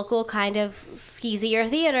 their local kind of skeezier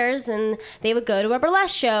theaters, and they would go to a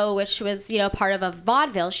burlesque show, which was, part of a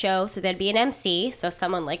vaudeville show. So there'd be an MC, so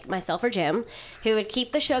someone like myself or Jim, who would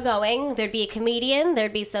keep the show going. There'd be a comedian,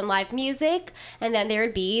 there'd be some live music, and then there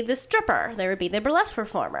would be the stripper. There would be the burlesque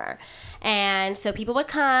performer. And so people would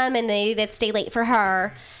come, and they'd stay late for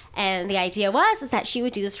her. And the idea is that she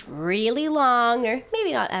would do this really long, or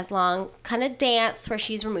maybe not as long, kind of dance where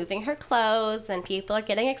she's removing her clothes and people are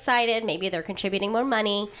getting excited. Maybe they're contributing more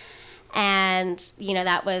money. And,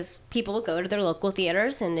 that was, people would go to their local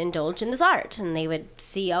theaters and indulge in this art. And they would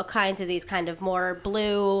see all kinds of these kind of more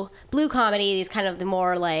blue comedy, these kind of the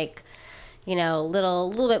more like,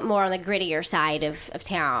 little bit more on the grittier side of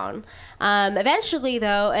town. Eventually,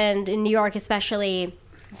 though, and in New York especially,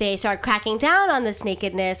 they started cracking down on this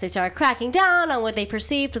nakedness. They started cracking down on what they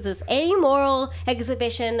perceived as this amoral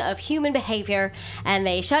exhibition of human behavior. And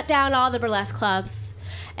they shut down all the burlesque clubs.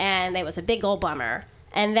 And it was a big old bummer.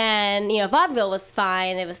 And then, vaudeville was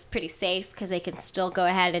fine. It was pretty safe because they could still go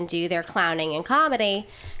ahead and do their clowning and comedy.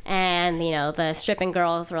 And, the stripping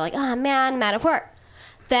girls were like, oh, man, I'm out of work.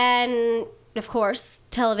 Then, of course,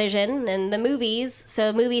 television and the movies.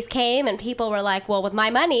 So movies came and people were like, well, with my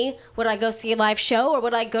money, would I go see a live show or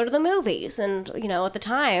would I go to the movies? And, at the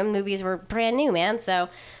time, movies were brand new, man. So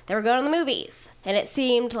they were going to the movies. And it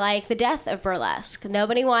seemed like the death of burlesque.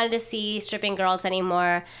 Nobody wanted to see stripping girls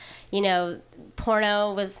anymore.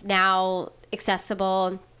 Porno was now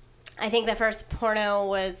accessible. I think the first porno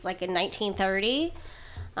was like in 1930.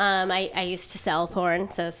 I used to sell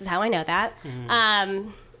porn, so this is how I know that.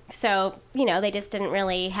 So, they just didn't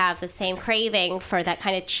really have the same craving for that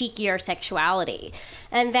kind of cheekier sexuality.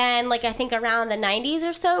 And then, I think around the 90s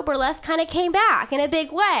or so, burlesque kind of came back in a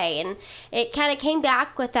big way. And it kind of came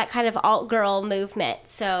back with that kind of alt-girl movement.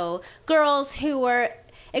 So girls who were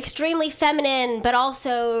extremely feminine, but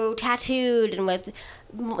also tattooed and with,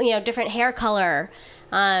 different hair color,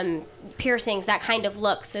 piercings, that kind of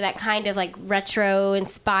look. So that kind of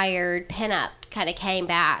retro-inspired pinup kind of came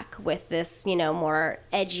back with this, more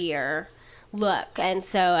edgier look. And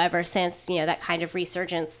so ever since, that kind of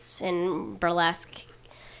resurgence in burlesque,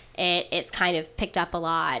 it's kind of picked up a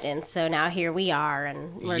lot. And so now here we are,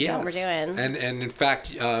 and we're doing what we're doing. And in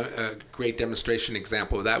fact, a great demonstration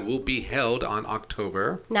example of that will be held on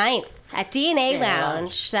October 9th at DNA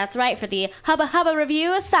Lounge. That's right, for the Hubba Hubba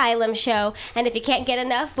Review Asylum Show. And if you can't get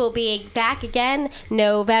enough, we'll be back again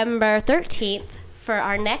November 13th for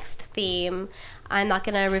our next theme. I'm not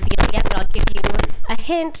going to reveal it yet, but I'll give you a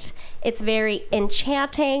hint. It's very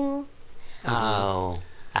enchanting. Oh.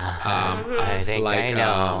 I think I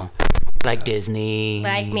know. Like Disney.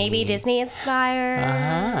 Like maybe Disney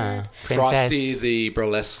inspired. Frosty the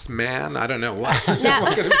Burlesque Man. I don't know what.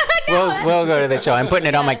 We'll go to the show. I'm putting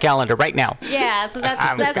it on my calendar right now. Yeah, so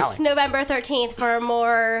that's November 13th for a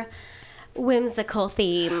more whimsical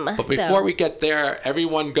theme. But before we get there,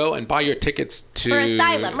 everyone go and buy your tickets to... For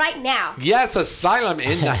Asylum right now. Yes, Asylum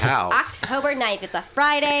in the house. October 9th. It's a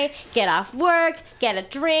Friday. Get off work. Get a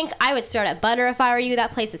drink. I would start at Butter if I were you.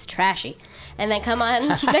 That place is trashy. And then come on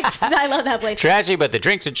next. I love that place. Trashy, but the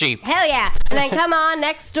drinks are cheap. Hell yeah. And then come on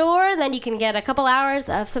next door. And then you can get a couple hours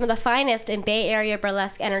of some of the finest in Bay Area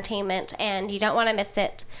burlesque entertainment. And you don't want to miss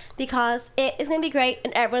it because it is going to be great.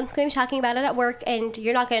 And everyone's going to be talking about it at work. And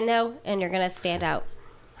you're not going to know. And you're going to stand out.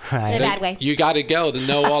 Right. In a bad way. You got to go to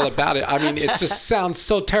know all about it. I mean, it just sounds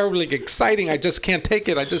so terribly exciting. I just can't take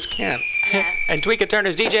it. I just can't. Yes. And Tweeka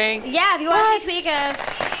Turner's DJing. Yeah, if you want to see Tweeka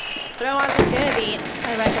throw on some good beats,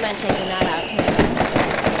 I recommend checking that out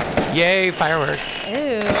too. Yay, fireworks.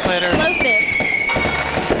 Ooh, Glitter. explosive.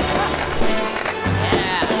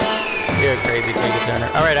 Yeah. You're crazy, Tweeka Turner.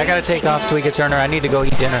 All right, I got to take off, Tweeka Turner. I need to go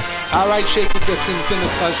eat dinner. All right, Shaky Gibson, it's been a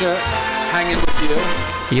pleasure hanging with you.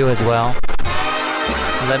 You as well.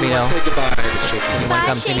 Let me know. Say goodbye, Shaky. Anyone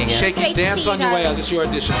come see me again. Shaky, dance on your way out. This is your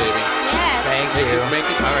audition, baby. Yes. Thank you. Make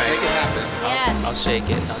it, all right. Make it happen. Yes. I'll shake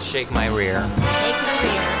it. I'll shake my rear. Shake the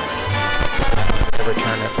rear. Never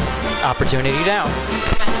turn an opportunity down.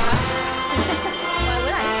 Why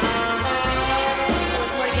would I? So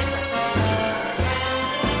much more to give her.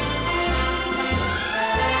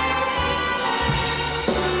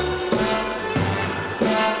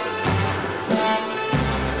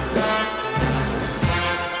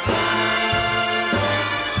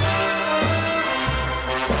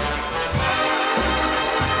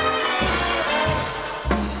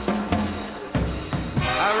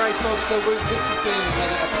 Folks, so this has been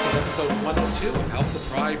another episode 102 of House of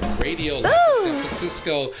Pride Radio live in San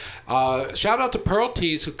Francisco. Shout out to Pearl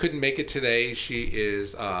Tees, who couldn't make it today. She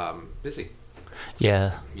is busy.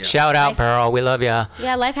 Yeah. Shout out, Pearl. We love ya.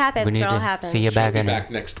 Yeah, life happens. We need Girl to happens. see you back in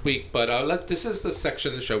back next week. But this is the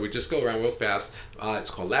section of the show. We just go around real fast.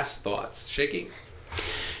 It's called Last Thoughts. Shaky?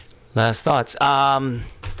 Last thoughts.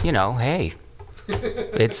 Hey.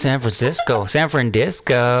 It's San Francisco. San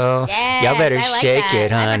Francisco. Yes, Y'all better I like shake that.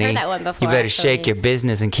 it, honey. I've never heard that one before, You better actually. shake your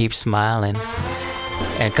business and keep smiling.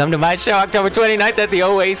 And come to my show October 29th at the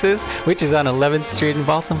Oasis, which is on 11th Street in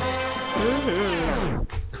Balsam.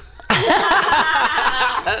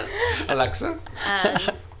 Alexa?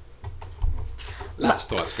 Last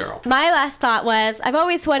thoughts, girl. My last thought was, I've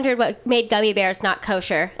always wondered what made gummy bears not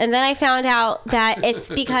kosher. And then I found out that it's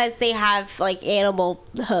because they have, like, animal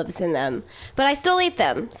hooves in them. But I still eat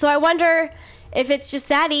them. So I wonder if it's just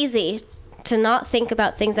that easy to not think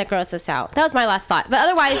about things that gross us out. That was my last thought. But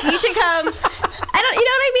otherwise, you should come. You know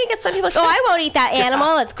what I mean? Because some people go, I won't eat that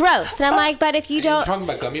animal. It's gross. And I'm like, but if you don't. You're talking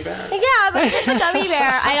about gummy bears? Yeah, but if it's a gummy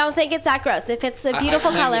bear, I don't think it's that gross. If it's a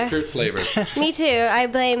beautiful I blame color. the fruit flavors. Me too. I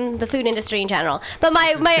blame the food industry in general. But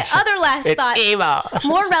my other last It's thought, evil.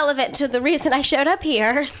 more relevant to the reason I showed up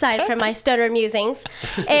here, aside from my stoner musings,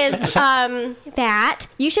 is that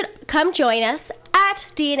you should come join us at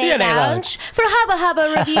DNA Lounge for Hubba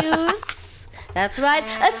Hubba reviews. That's right.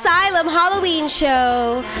 Asylum Halloween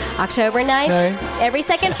Show, October 9th. Nice. Every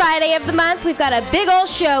second Friday of the month, we've got a big old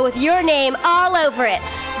show with your name all over it.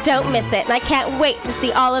 Don't miss it. And I can't wait to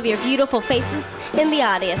see all of your beautiful faces in the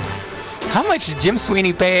audience. How much is Jim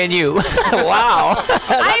Sweeney paying you? Wow.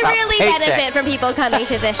 I really paycheck. benefit from people coming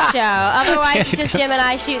to this show. Otherwise, it's just Jim and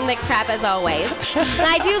I shooting the crap as always. And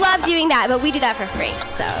I do love doing that, but we do that for free.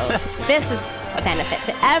 So this is a benefit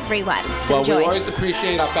to everyone to Well, enjoy. we always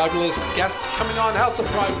appreciate our fabulous guests coming on House of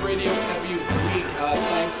Pride Radio every week.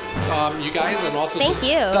 Thanks, you guys, and also Thank to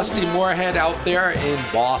you. Dusty Moorhead out there in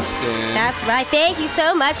Boston. That's right. Thank you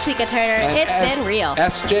so much, Tweeka Turner. And It's been real.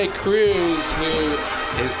 S.J. Cruz, who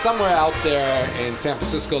is somewhere out there in San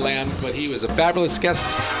Francisco land, but he was a fabulous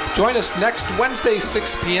guest. Join us next Wednesday,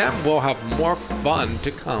 6 p.m. We'll have more fun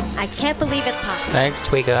to come. I can't believe it's possible. Thanks,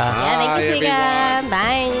 Tweeka. Yeah, thank you, Bye, Tweeka.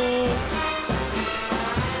 Bye.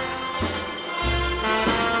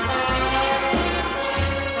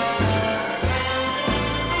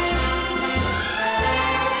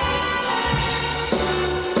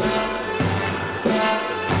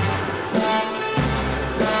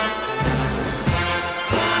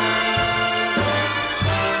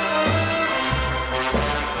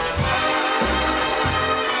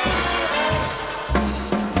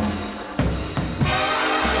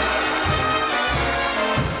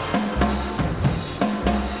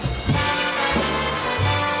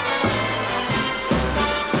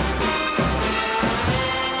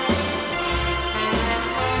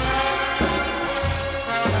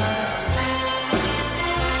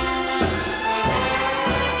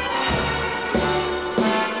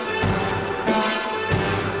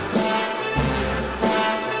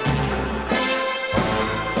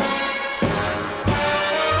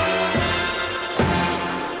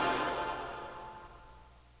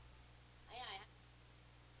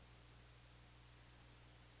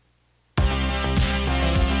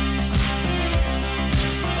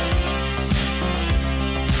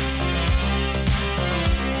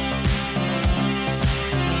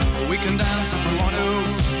 We can dance if we want to.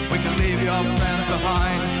 We can leave your friends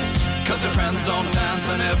behind. Cause your friends don't dance,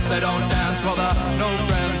 and if they don't dance, well, they're no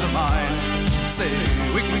friends of mine. See,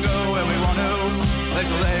 we can go where we want to,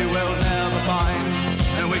 places they will never find.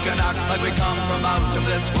 And we can act like we come from out of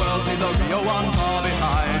this world, leave the real one far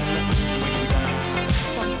behind. We can dance.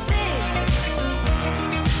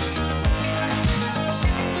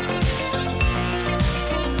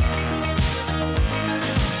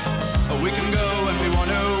 We can go if we want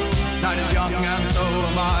to. Night is young and so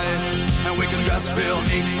am I. And we can dress real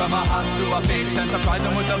neat from our hands to our feet and surprise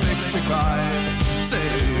them with a victory cry. Say,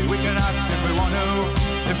 we can act if we want to.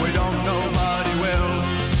 If we don't, nobody will.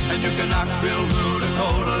 And you can act real rude and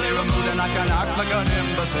totally removed, and I can act like an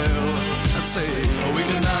imbecile. Say, we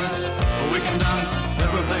can dance,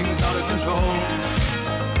 everything's out of control.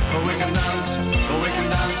 We can dance,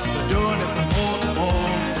 we're doing it from pole to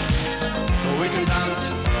pole. We can dance,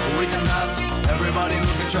 everybody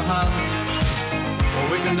look at your hands.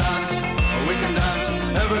 We can dance,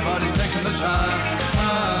 everybody's taking the chance.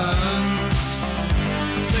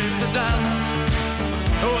 Safe to dance,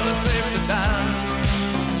 well it's safe to dance.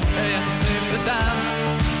 Yes, it's safe to dance.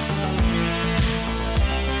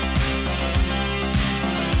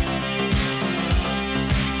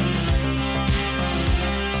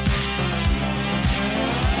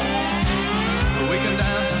 We can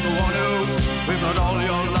dance if we want to. We've got all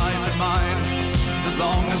your life in mind. As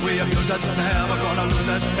long as we abuse it, never gonna lose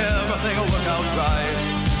it. Everything will work out right.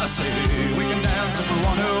 I say we can dance if we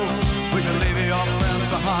want to. We can leave your friends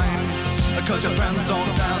behind. Because your friends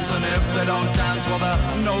don't dance, and if they don't dance, well, they're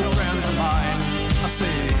no friends of mine. I say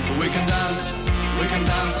we can dance,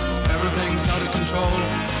 everything's out of control.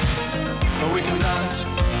 But we can dance,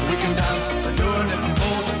 we're doing it from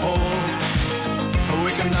pole to pole. But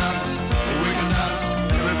we can dance,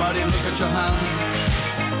 everybody look at your hands.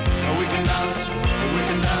 We can dance,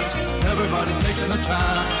 everybody's taking a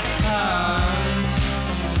chance.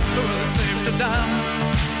 Well, it's safe to dance,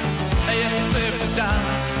 Yes, it's safe to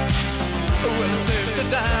dance. Well, it's safe to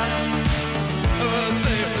dance. Well, it's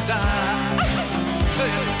safe to dance.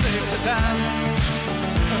 Yes, it's safe to dance.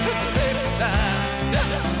 It's safe to dance.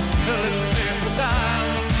 Well, it's safe to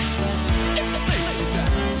dance. It's safe to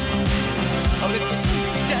dance. Oh, it's a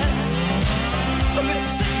safety dance. Oh, it's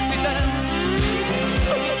a safety dance.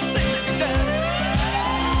 Oh, it's a safety dance.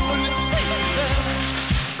 Oh, it's a safety dance.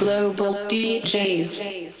 Global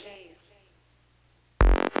DJs.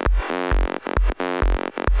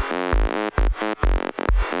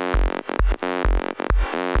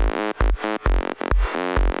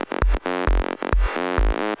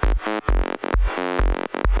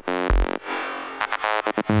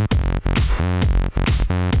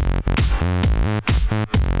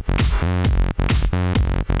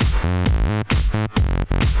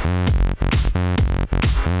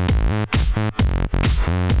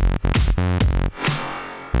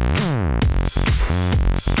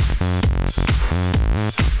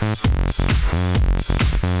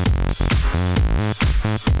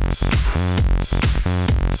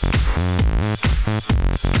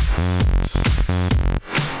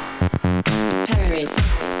 Paris,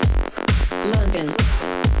 London,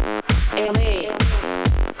 LA,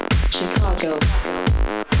 Chicago,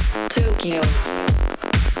 Tokyo,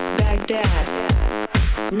 Baghdad,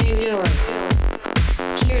 New York.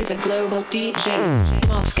 Hear the global DJs.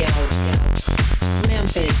 Moscow,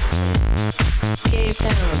 Memphis, Cape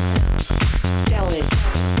Town, Dallas,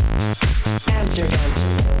 Amsterdam,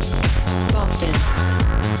 Boston,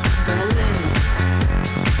 Berlin,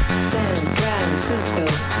 San Francisco.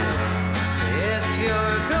 If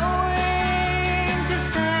you're going to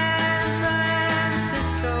San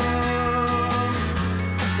Francisco,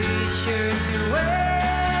 be sure to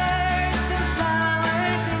wear some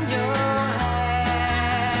flowers in your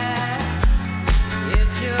hair.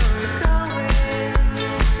 If you're going to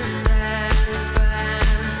San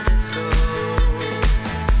Francisco,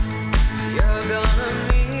 you're gonna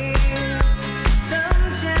meet some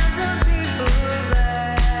gentle people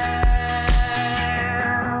there.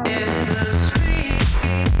 In the street,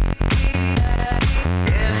 if you're in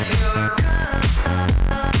the street, if you're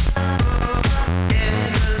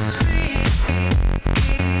in the street,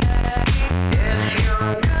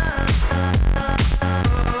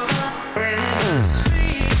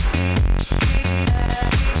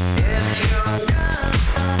 if you're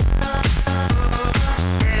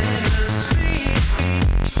in the street,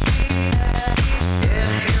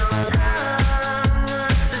 if you're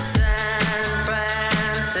to San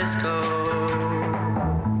Francisco.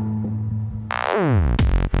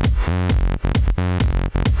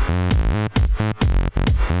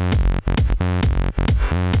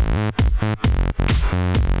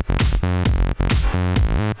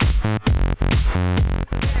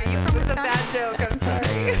 It was a bad joke. I'm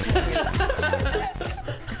sorry.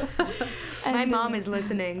 My mom is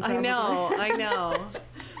listening. I know. probably. I know.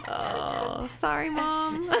 Oh, sorry,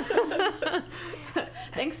 Mom.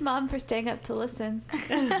 Thanks, Mom, for staying up to listen.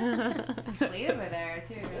 It's late over there,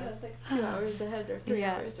 too. It's like 2 hours ahead or 3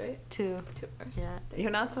 Yeah. hours, right? 2. 2 hours. Yeah.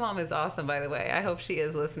 Yonat's mom is awesome, by the way. I hope she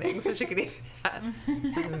is listening so she can hear that.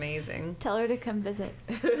 She's amazing. Tell her to come visit.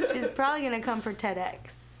 She's probably gonna come for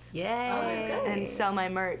TEDx. Yay! And sell my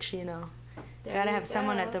merch, you know. There Gotta you have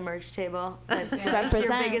someone go. at the merch table that's Yeah. like your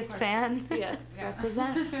Represent. biggest fan. Yeah.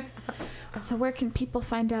 Represent. So where can people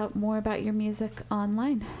find out more about your music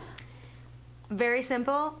online? Very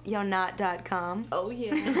simple, yonat.com. Oh,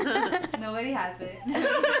 yeah. Nobody has it.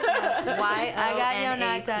 I got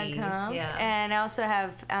YONAT. yonat.com. Yeah. And I also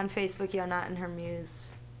have on Facebook Yonat and her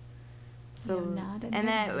muse. So Yonat and and her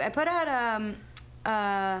then muse. I put out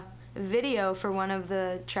a video for one of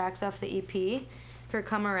the tracks off the EP for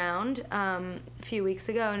Come Around a few weeks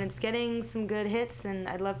ago, and it's getting some good hits, and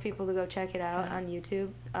I'd love people to go check it out on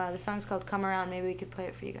YouTube. The song's called Come Around. Maybe we could play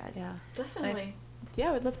it for you guys. Yeah, definitely.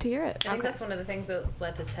 Yeah, I would love to hear it. I think that's one of the things that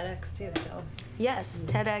led to TEDx, too. So. Yes,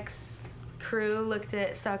 TEDx crew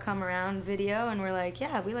saw Come Around video, and we're like,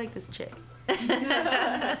 yeah, we like this chick.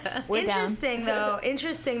 We're down.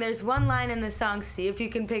 Interesting. There's one line in the song, see if you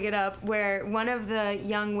can pick it up, where one of the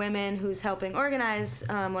young women who's helping organize,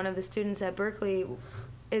 one of the students at Berkeley,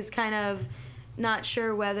 is kind of not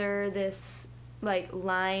sure whether this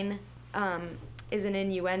line is an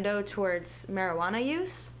innuendo towards marijuana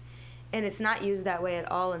use, and it's not used that way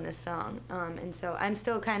at all in this song. And so I'm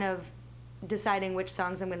still kind of deciding which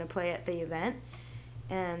songs I'm going to play at the event.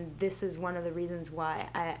 And this is one of the reasons why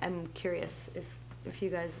I'm curious if you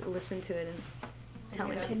guys listen to it and tell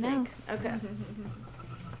me what you think. Okay.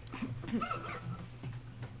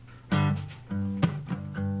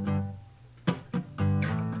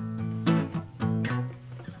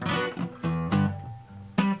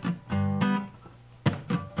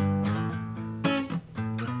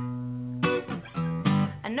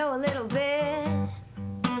 know a little bit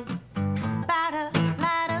about a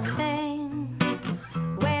lot of things.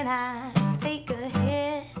 When I take a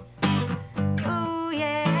hit, ooh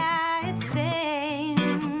yeah, it stings.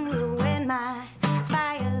 When my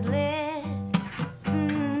fire's lit,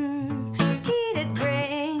 heat it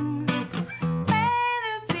brings. Where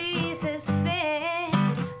the pieces fit,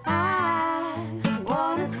 I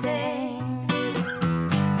wanna sing.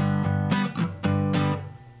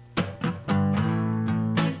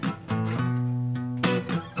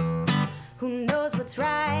 Who knows what's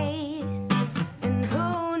right and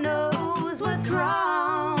who knows what's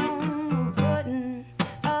wrong? Putting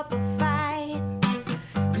up a fight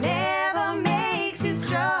never makes you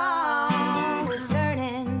strong. We're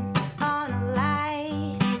turning on a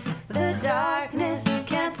light, the darkness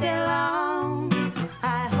can't stay long.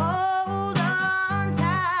 I hold on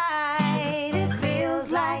tight, it feels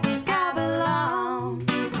like I belong.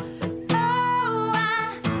 Oh,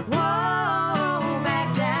 I won't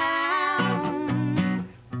back down.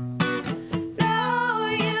 No,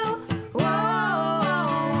 you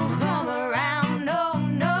won't come around. No,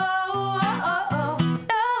 no, no,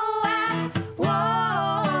 I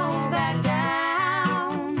won't back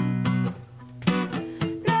down.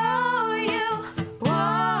 No, you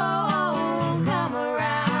won't come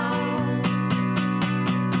around.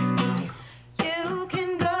 You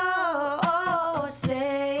can go or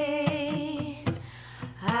stay.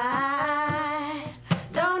 I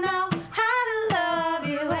don't know how to love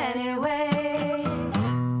you anyway.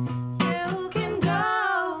 You can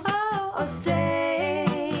go or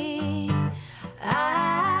stay.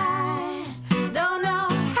 I don't know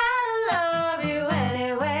how to love you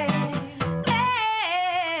anyway.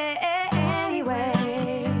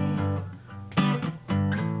 Anyway.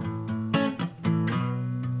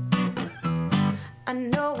 I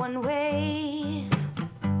know one way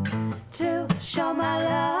to show my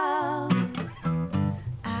love.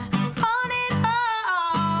 I want it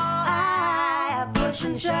all. I push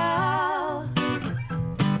and shove.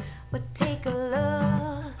 But take a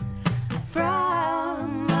look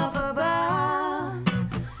from up above.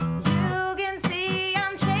 You can see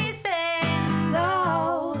I'm chasing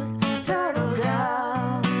those turtle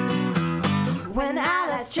doves. When I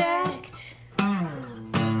last checked,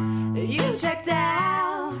 you checked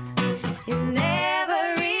out. You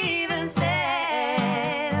never even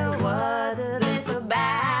said, what's this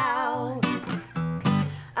about?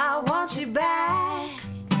 I want you back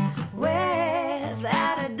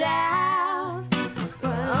without a doubt.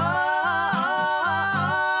 But all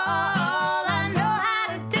I know how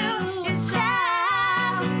to do is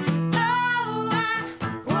shout. Oh, I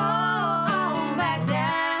won't back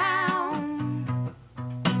down.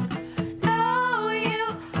 No, you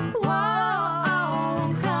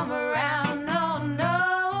won't come around. No, no, no,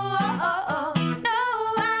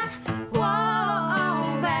 I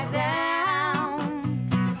won't back down.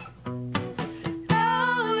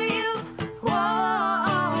 No, you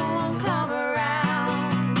won't come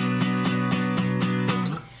around.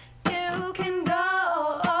 You can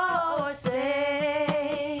go or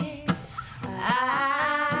stay.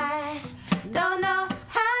 I don't know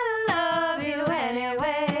how to love you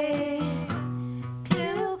anyway.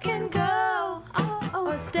 You can go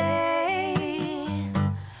or stay.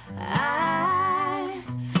 I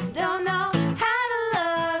don't know how to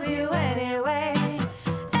love you anyway.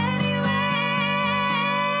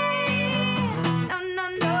 No, no,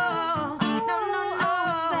 no, no, no,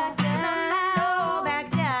 back down, back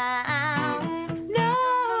down. No,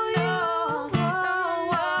 you won't come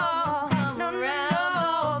around, come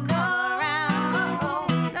around.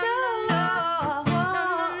 No, no,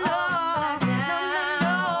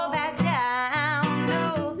 no, back down. No,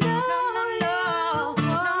 no, no,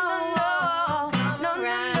 come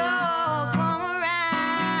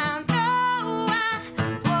around. No, I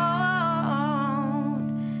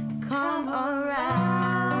won't come around.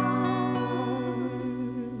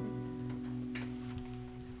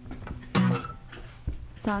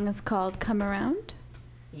 Song is called Come Around.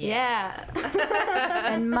 Yeah.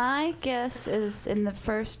 And my guess is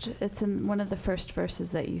it's in one of the first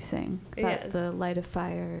verses that you sing about Yes. the light of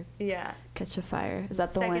fire, Yeah. catch a fire. Is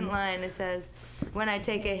that the Second one? line, it says, when I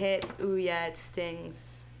take a hit, ooh yeah, it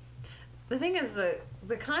stings. The thing is, the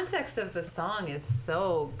context of the song is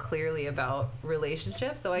so clearly about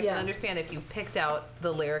relationships, so I Yeah. can understand if you picked out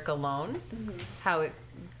the lyric alone, how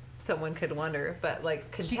someone could wonder. But like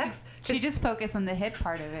context, She just focused on the hit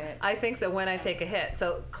part of it. I think so. When I take a hit,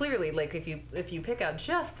 so clearly, like if you pick out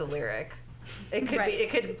just the lyric, it could Right. be, it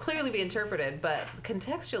could clearly be interpreted. But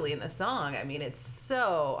contextually in the song, I mean, it's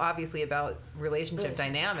so obviously about relationship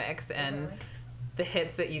dynamics and the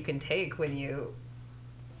hits that you can take when you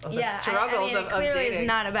the struggles of clearly dating. it's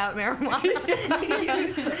not about marijuana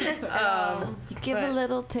use. You give a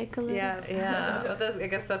little, take a little. Yeah. But I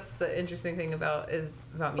guess that's the interesting thing about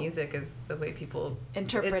music is the way people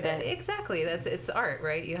interpret it. Exactly. It's art,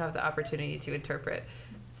 right? You have the opportunity to interpret.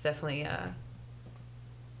 It's definitely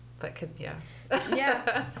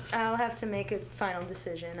Yeah, I'll have to make a final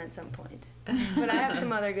decision at some point. But I have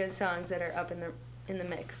some other good songs that are up in the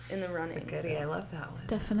mix, in the running. Goodie, I love that one.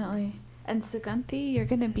 Definitely. And Suganthi, you're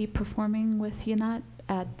going to be performing with Yanat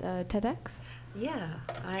at TEDx? Yeah,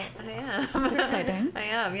 I am. That's exciting. I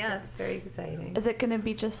am, yeah, it's very exciting. Is it going to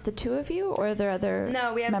be just the two of you, or are there other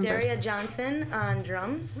No, we have members? Daria Johnson on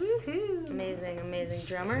drums. Woohoo. Amazing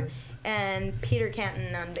drummer. And Peter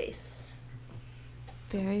Canton on bass.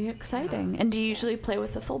 Very exciting. And do you usually play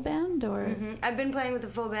with a full band, or? Mm-hmm. I've been playing with the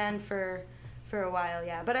full band for a while,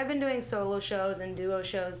 yeah. But I've been doing solo shows and duo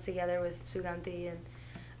shows together with Suganthi, and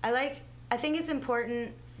I think it's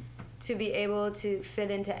important to be able to fit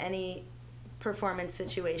into any performance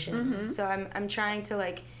situation. Mm-hmm. So I'm trying to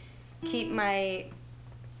like keep my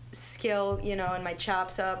skill, and my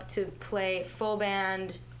chops up to play full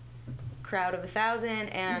band, crowd of 1,000,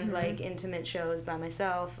 and like intimate shows by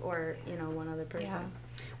myself or one other person.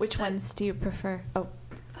 Yeah. Which ones do you prefer?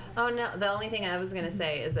 Oh no, the only thing I was gonna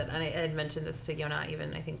say is that, and I had mentioned this to Yona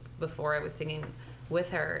even I think before I was singing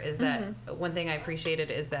with her, is that one thing I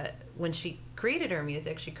appreciated is that when she created her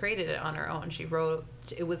music, she created it on her own. She wrote,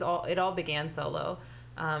 it all began solo,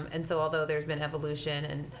 and so although there's been evolution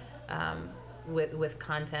and with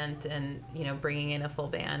content and bringing in a full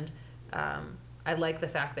band, I like the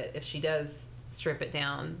fact that if she does strip it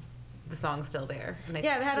down, the song's still there. And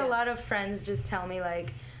I've had a lot of friends just tell me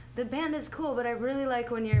like, the band is cool, but I really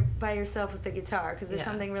like when you're by yourself with the guitar because there's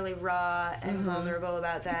something really raw and vulnerable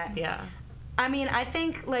about that. Yeah. I mean, I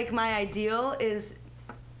think like my ideal is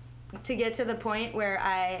to get to the point where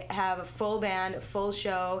I have a full band, a full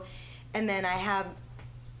show, and then I have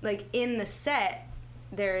like in the set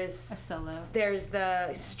there's a solo. There's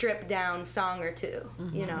the stripped down song or two,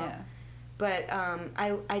 Yeah. But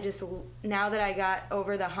I just, now that I got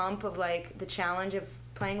over the hump of like the challenge of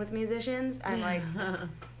playing with musicians, I'm like,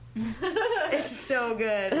 it's so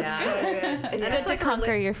good. It's so good. It's good to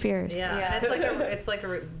conquer your fears. Yeah. And it's like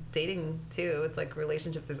a dating too. It's like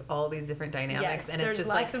relationships. There's all these different dynamics, Yes, and it's there's just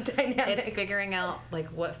lots like of dynamics. it's figuring out like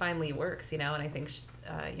what finally works, And I think it's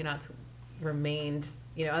remained,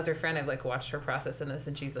 as her friend, I've like watched her process in this,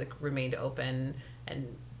 and she's like remained open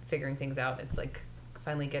and figuring things out. It's like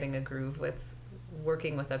finally getting a groove with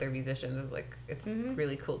working with other musicians is like, it's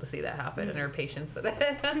really cool to see that happen, and her patience with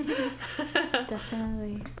it.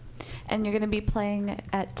 Definitely. And you're going to be playing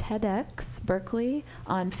at TEDx Berkeley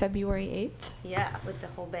on February 8th. Yeah, with the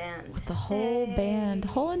whole band. With the whole band,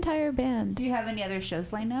 whole entire band. Do you have any other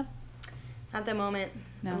shows lined up? At the moment,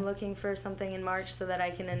 No. I'm looking for something in March so that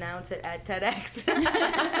I can announce it at TEDx.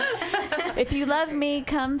 If you love me,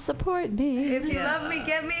 come support me. If you love me,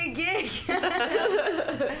 get me a gig.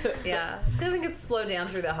 Yeah, I think it's slowed down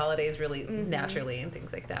through the holidays really naturally and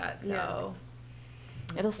things like that. So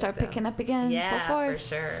It'll start picking up again full force.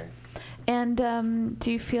 for sure. And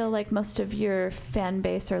do you feel like most of your fan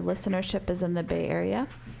base or listenership is in the Bay Area?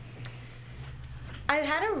 I've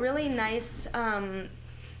had a really nice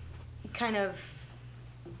kind of,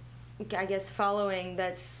 I guess, following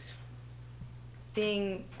that's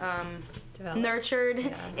being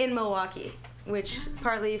nurtured in Milwaukee, which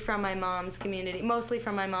partly from my mom's community, mostly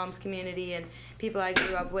from my mom's community and people I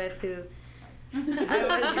grew up with who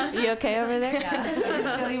You okay over there? Yeah, I'm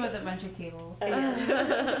just dealing with a bunch of cables.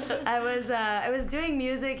 I was doing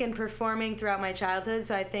music and performing throughout my childhood,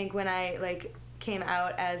 so I think when I like came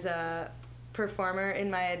out as a performer in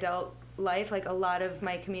my adult life, like a lot of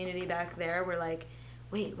my community back there were like,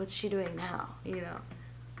 wait, what's she doing now?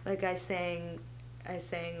 Like I sang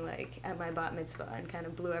like at my bat mitzvah and kind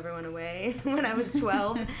of blew everyone away when I was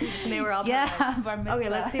 12, and they were all Yeah, like, bar mitzvah. okay,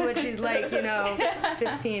 let's see what she's like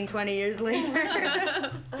 15, 20 years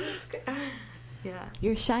later. Yeah.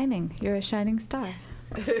 You're shining. You're a shining star.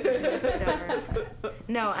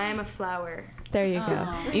 No, I am a flower. There you go.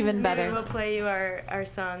 Even better. Maybe we'll play you our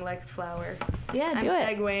song Like a Flower. Yeah, I'm do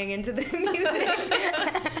it. segueing into the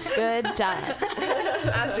music. Good job.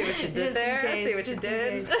 I see what you did Just in there. I see case, what you just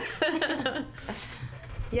in did. case.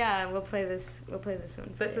 Yeah, we'll play this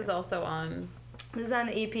one. This is also on. This is on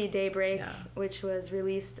the EP Daybreak, which was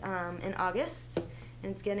released in August,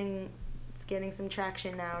 and it's getting some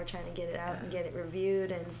traction now. We're trying to get it out and get it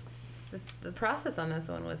reviewed, and The process on this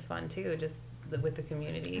one was fun too, just with the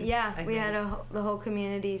community. yeah, I we think. had the whole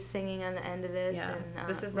community singing on the end of this. Yeah, and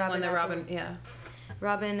this is the one that Robin. Yeah.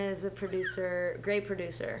 Robin is a producer, great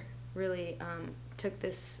producer. really took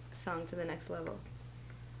this song to the next level.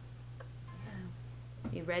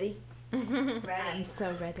 You ready? Ready. I'm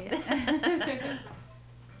so ready.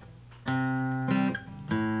 I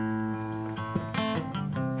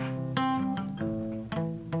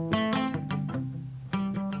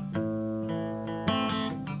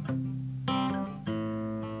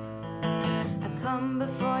come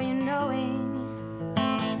before you knowing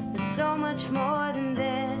there's so much more than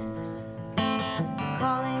this.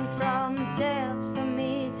 Calling from the depths of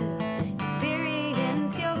me to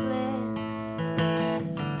experience your bliss.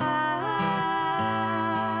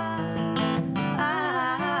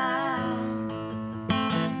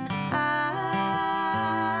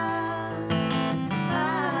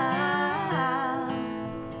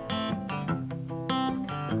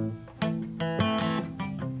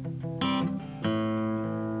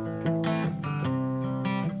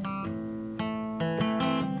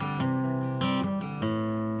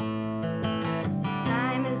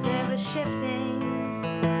 Time is ever shifting,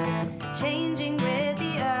 changing with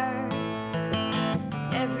the earth.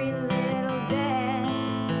 Every little death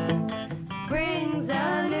brings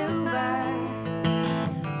a new birth.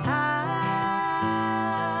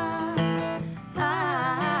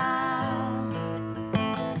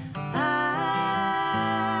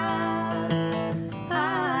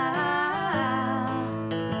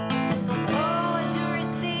 Oh, I do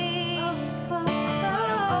receive, but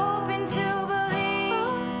I'm open to believe.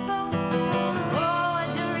 Oh, I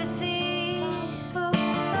do receive,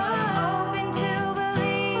 open to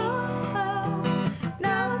believe.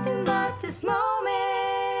 Nothing but this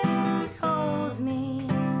moment holds me.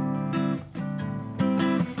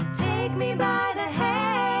 Take me by the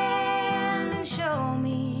hand and show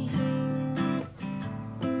me.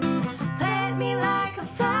 Plant me like a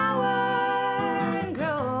flower and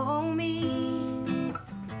grow me.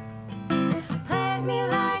 Plant me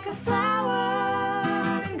like a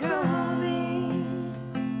flower and grow me.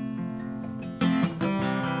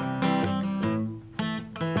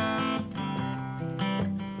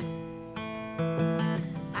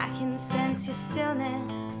 I can sense your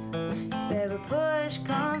stillness. If ever push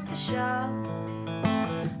comes to shove,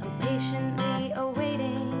 I'm patiently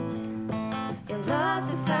awaiting your love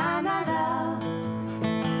to find my love.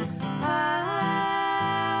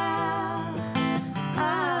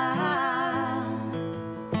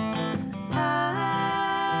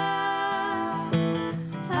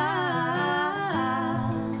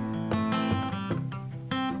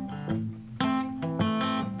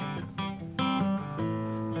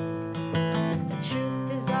 The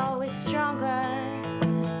truth is always stronger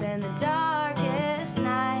than the darkest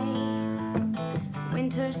night.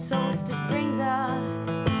 Winter solstice brings us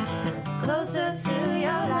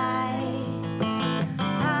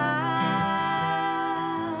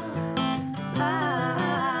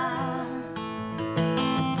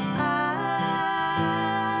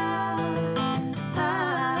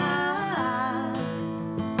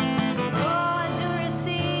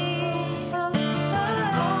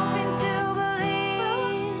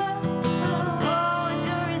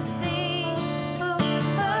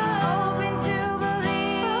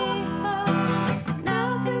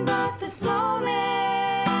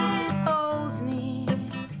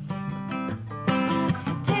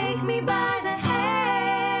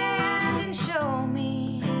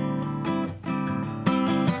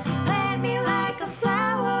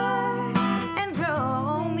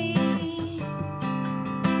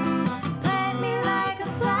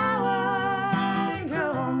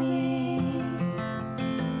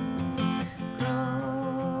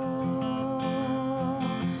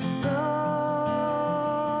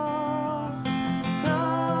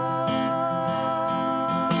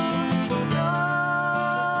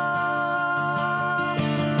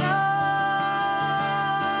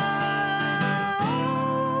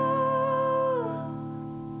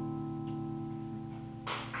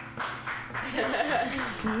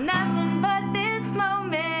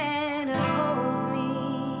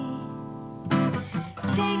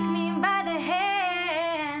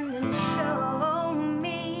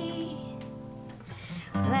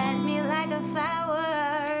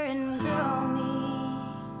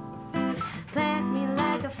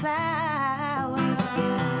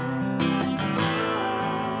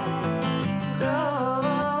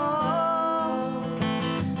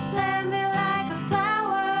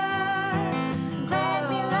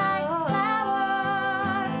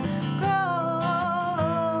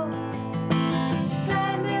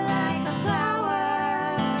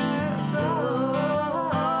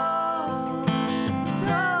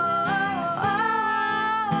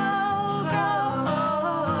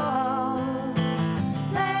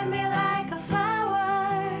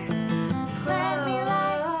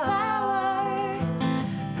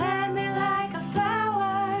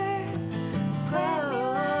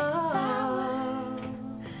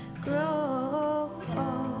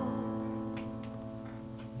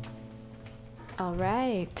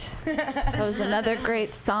right. That was another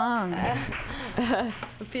great song. A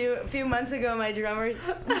few months ago, my drummer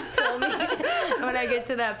told me when I get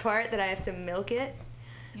to that part that I have to milk it.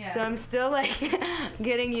 Yeah. So I'm still like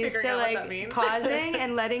getting used Figuring to out what that like means. pausing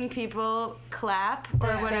and letting people clap or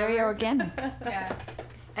They're whatever. very organic. Yeah.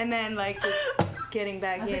 And then like just getting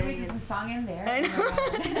back I was in. like, wait, is the song in there? I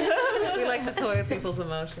know. We like to toy with people's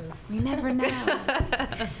emotions. You never know.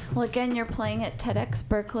 Well, again, you're playing at TEDx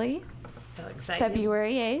Berkeley, So exciting.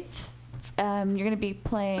 February 8th. You're going to be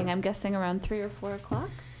playing, I'm guessing, around 3 or 4 o'clock?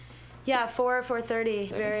 Yeah, 4:30.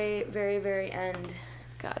 Very, very, very end.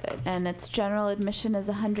 Got it. And its general admission is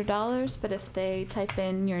 $100, but if they type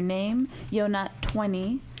in your name,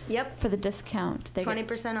 Yonat20, Yep. for the discount, they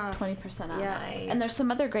 20% off. 20% off. Yeah. And there's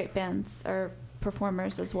some other great bands or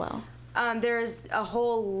performers as well. There's a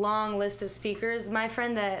whole long list of speakers. My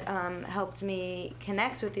friend that helped me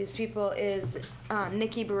connect with these people is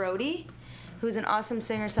Nikki Barodi, who's an awesome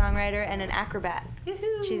singer-songwriter and an acrobat.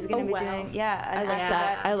 She's going to be doing, I like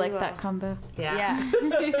that. I like that combo. Yeah.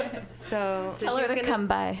 So Tell her to come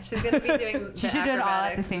by. She's going to be doing She should do it all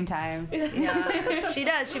at the same time. Yeah. She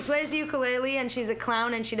does. She plays the ukulele and she's a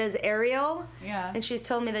clown and she does aerial. Yeah. And she's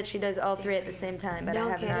told me that she does all three at the same time, but No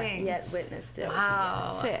I have kidding. not yet witnessed it.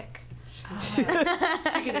 Wow. Sick. She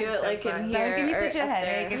could do it like in That here. would give me or such a up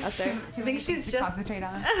headache. there, up there. I think she's to just concentrate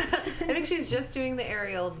on. I think she's just doing the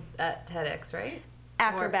aerial at TEDx, right?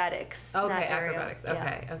 Acrobatics. Okay, not aerial. acrobatics. Yeah.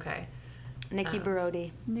 Okay, okay. Nikki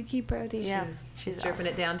Barodi. Nikki Brody. Yeah. She's stripping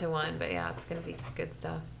it down to one, but yeah, it's gonna be good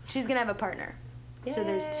stuff. She's gonna have a partner. So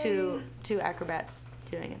there's two acrobats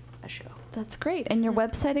doing a show. That's great. And your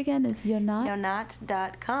website again is Yonat?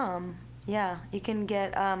 Yonat.com. Yeah, you can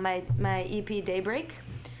get my EP Daybreak.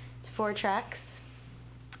 It's 4 tracks.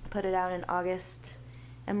 Put it out in August.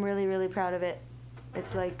 I'm really, really proud of it.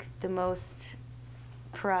 It's like the most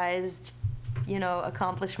prized,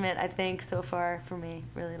 accomplishment I think so far for me.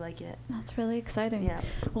 Really like it. That's really exciting. Yeah.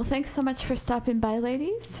 Well, thanks so much for stopping by,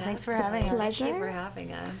 ladies. Thanks for It's a having us. pleasure. Thank you for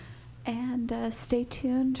having us. And stay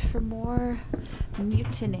tuned for more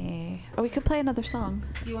Mutiny. Or we could play another song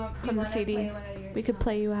from the CD. We could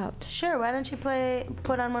play you out. Sure, why don't you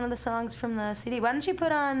put on one of the songs from the CD? Why don't you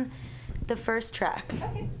put on the first track?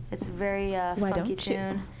 Okay. It's a very Why funky don't you?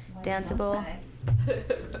 tune, danceable.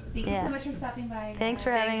 Thank you so much for stopping by. Thanks for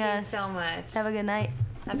having Thank us. you so much. Have a good night.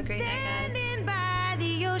 Have a great night, guys. Standing by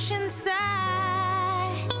the ocean side,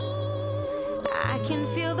 I can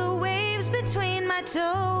feel the waves between my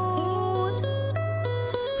toes.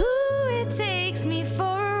 Ooh, it takes me for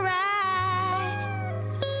a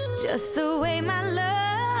ride, just the way my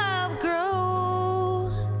love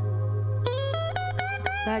grows.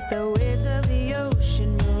 Like the waves of the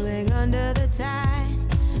ocean rolling under the tide,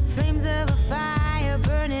 flames of a fire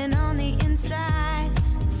burning on the inside.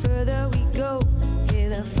 The further we go, hey,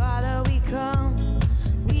 the farther we come.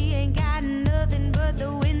 We ain't got nothing but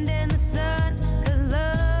the wind and the sun, 'cause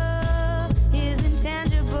love is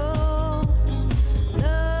intangible.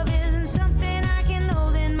 Love isn't something I can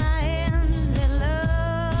hold in my hands, and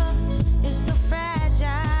love is so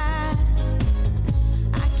fragile.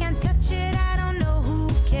 I can't touch it, I don't know who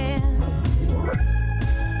can.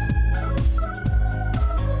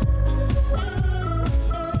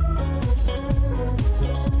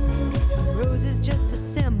 Rose is just a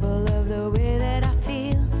symbol of the way that I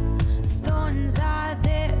feel. Thorns are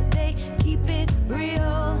there, they keep it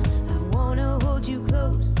real. I wanna hold you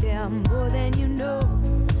close, yeah, more than you know.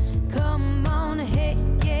 Come on, hey,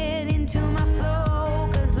 get into my flow,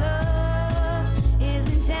 'cause love is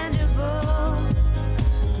intangible.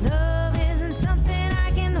 Love isn't something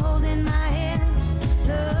I can hold in my hands.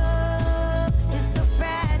 Love is so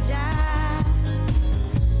fragile.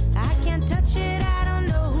 I can't touch it, I don't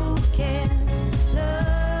know who can.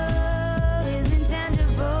 Love is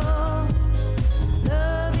intangible.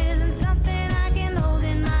 Love isn't something I can hold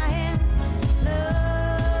in my hands.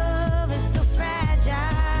 Love is so fragile.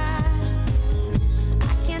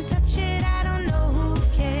 I can't touch it, I don't know who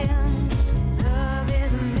can. Love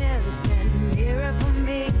is a medicine, mirror for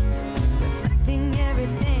me, reflecting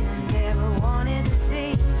everything I ever wanted to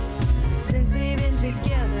see. Since we've been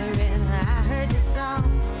together and I heard this song,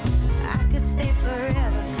 I could stay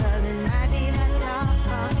forever, 'cause it might be that long.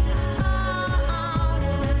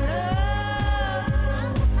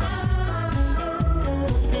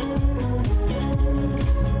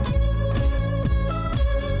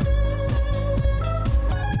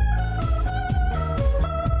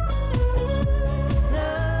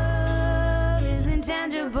 Love is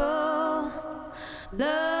intangible.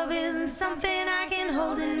 Love isn't something I can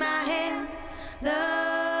hold in my hand.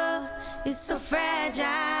 Love is so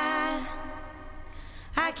fragile.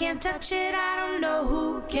 I can't touch it, I don't know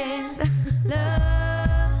who can.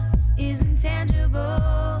 Love isn't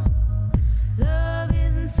tangible. Love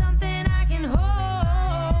isn't something I can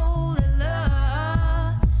hold.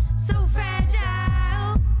 Love so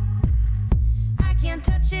fragile. I can't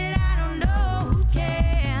touch it, I don't know who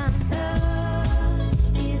can.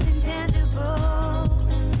 Love isn't tangible.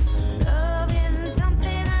 Love isn't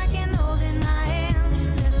something I can hold in my hands.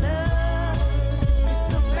 And love is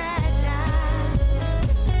so fragile.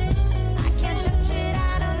 I can't touch it,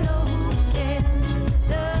 I don't know who can.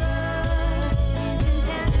 Love isn't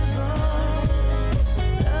tangible.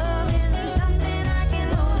 Love isn't something I can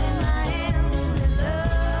hold in my hands. And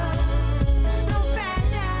love is so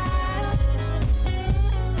fragile.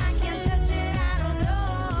 I can't touch it, I don't know.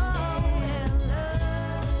 And love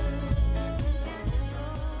isn't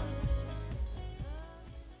tangible.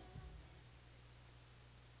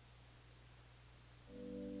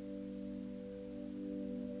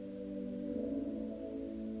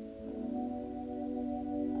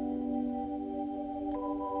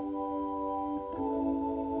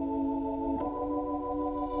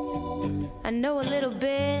 I know a little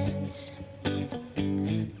bit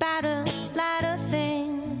about a lot of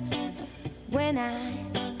things. When I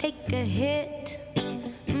take a hit,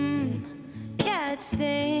 yeah, it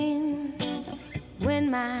stings.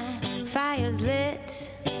 When my fire's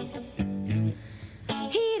lit,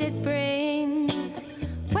 heat it brings.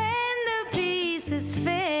 When the pieces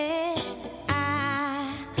fit,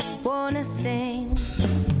 I wanna sing.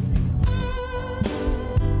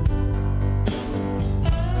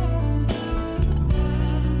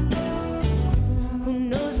 Who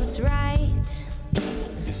knows what's right?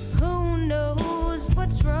 Who knows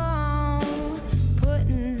what's wrong?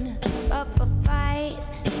 Putting up a fight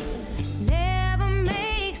never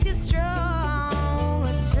makes you strong.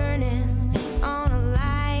 Or turning on a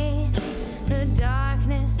light, the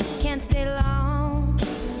darkness can't stay long.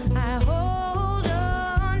 I hold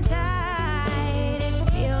on tight, it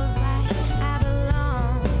feels like I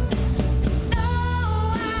belong. No,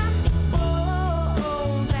 I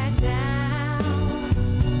won't back down.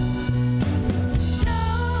 No,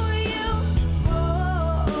 you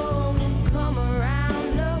won't come around.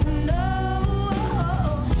 No, no,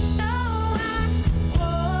 no, I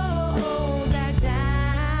won't back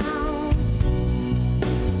down.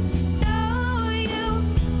 No, you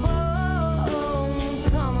won't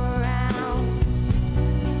come around.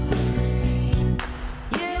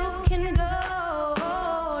 You can go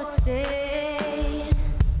or stay.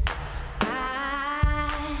 I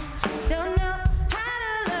don't know how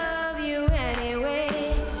to love you anyway.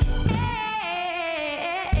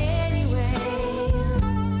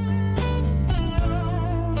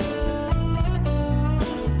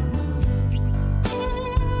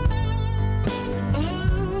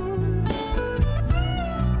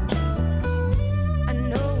 I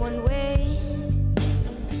know one way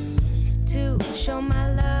to show my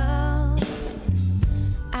love.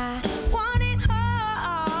 I want it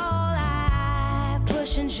all. I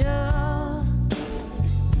push and shove.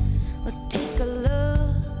 Well, take a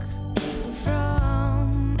look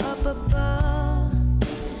from up above.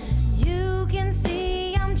 You can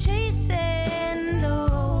see I'm chasing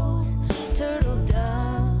those turtle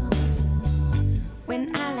doves.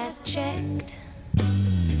 When I last checked,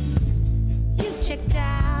 you checked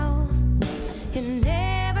out.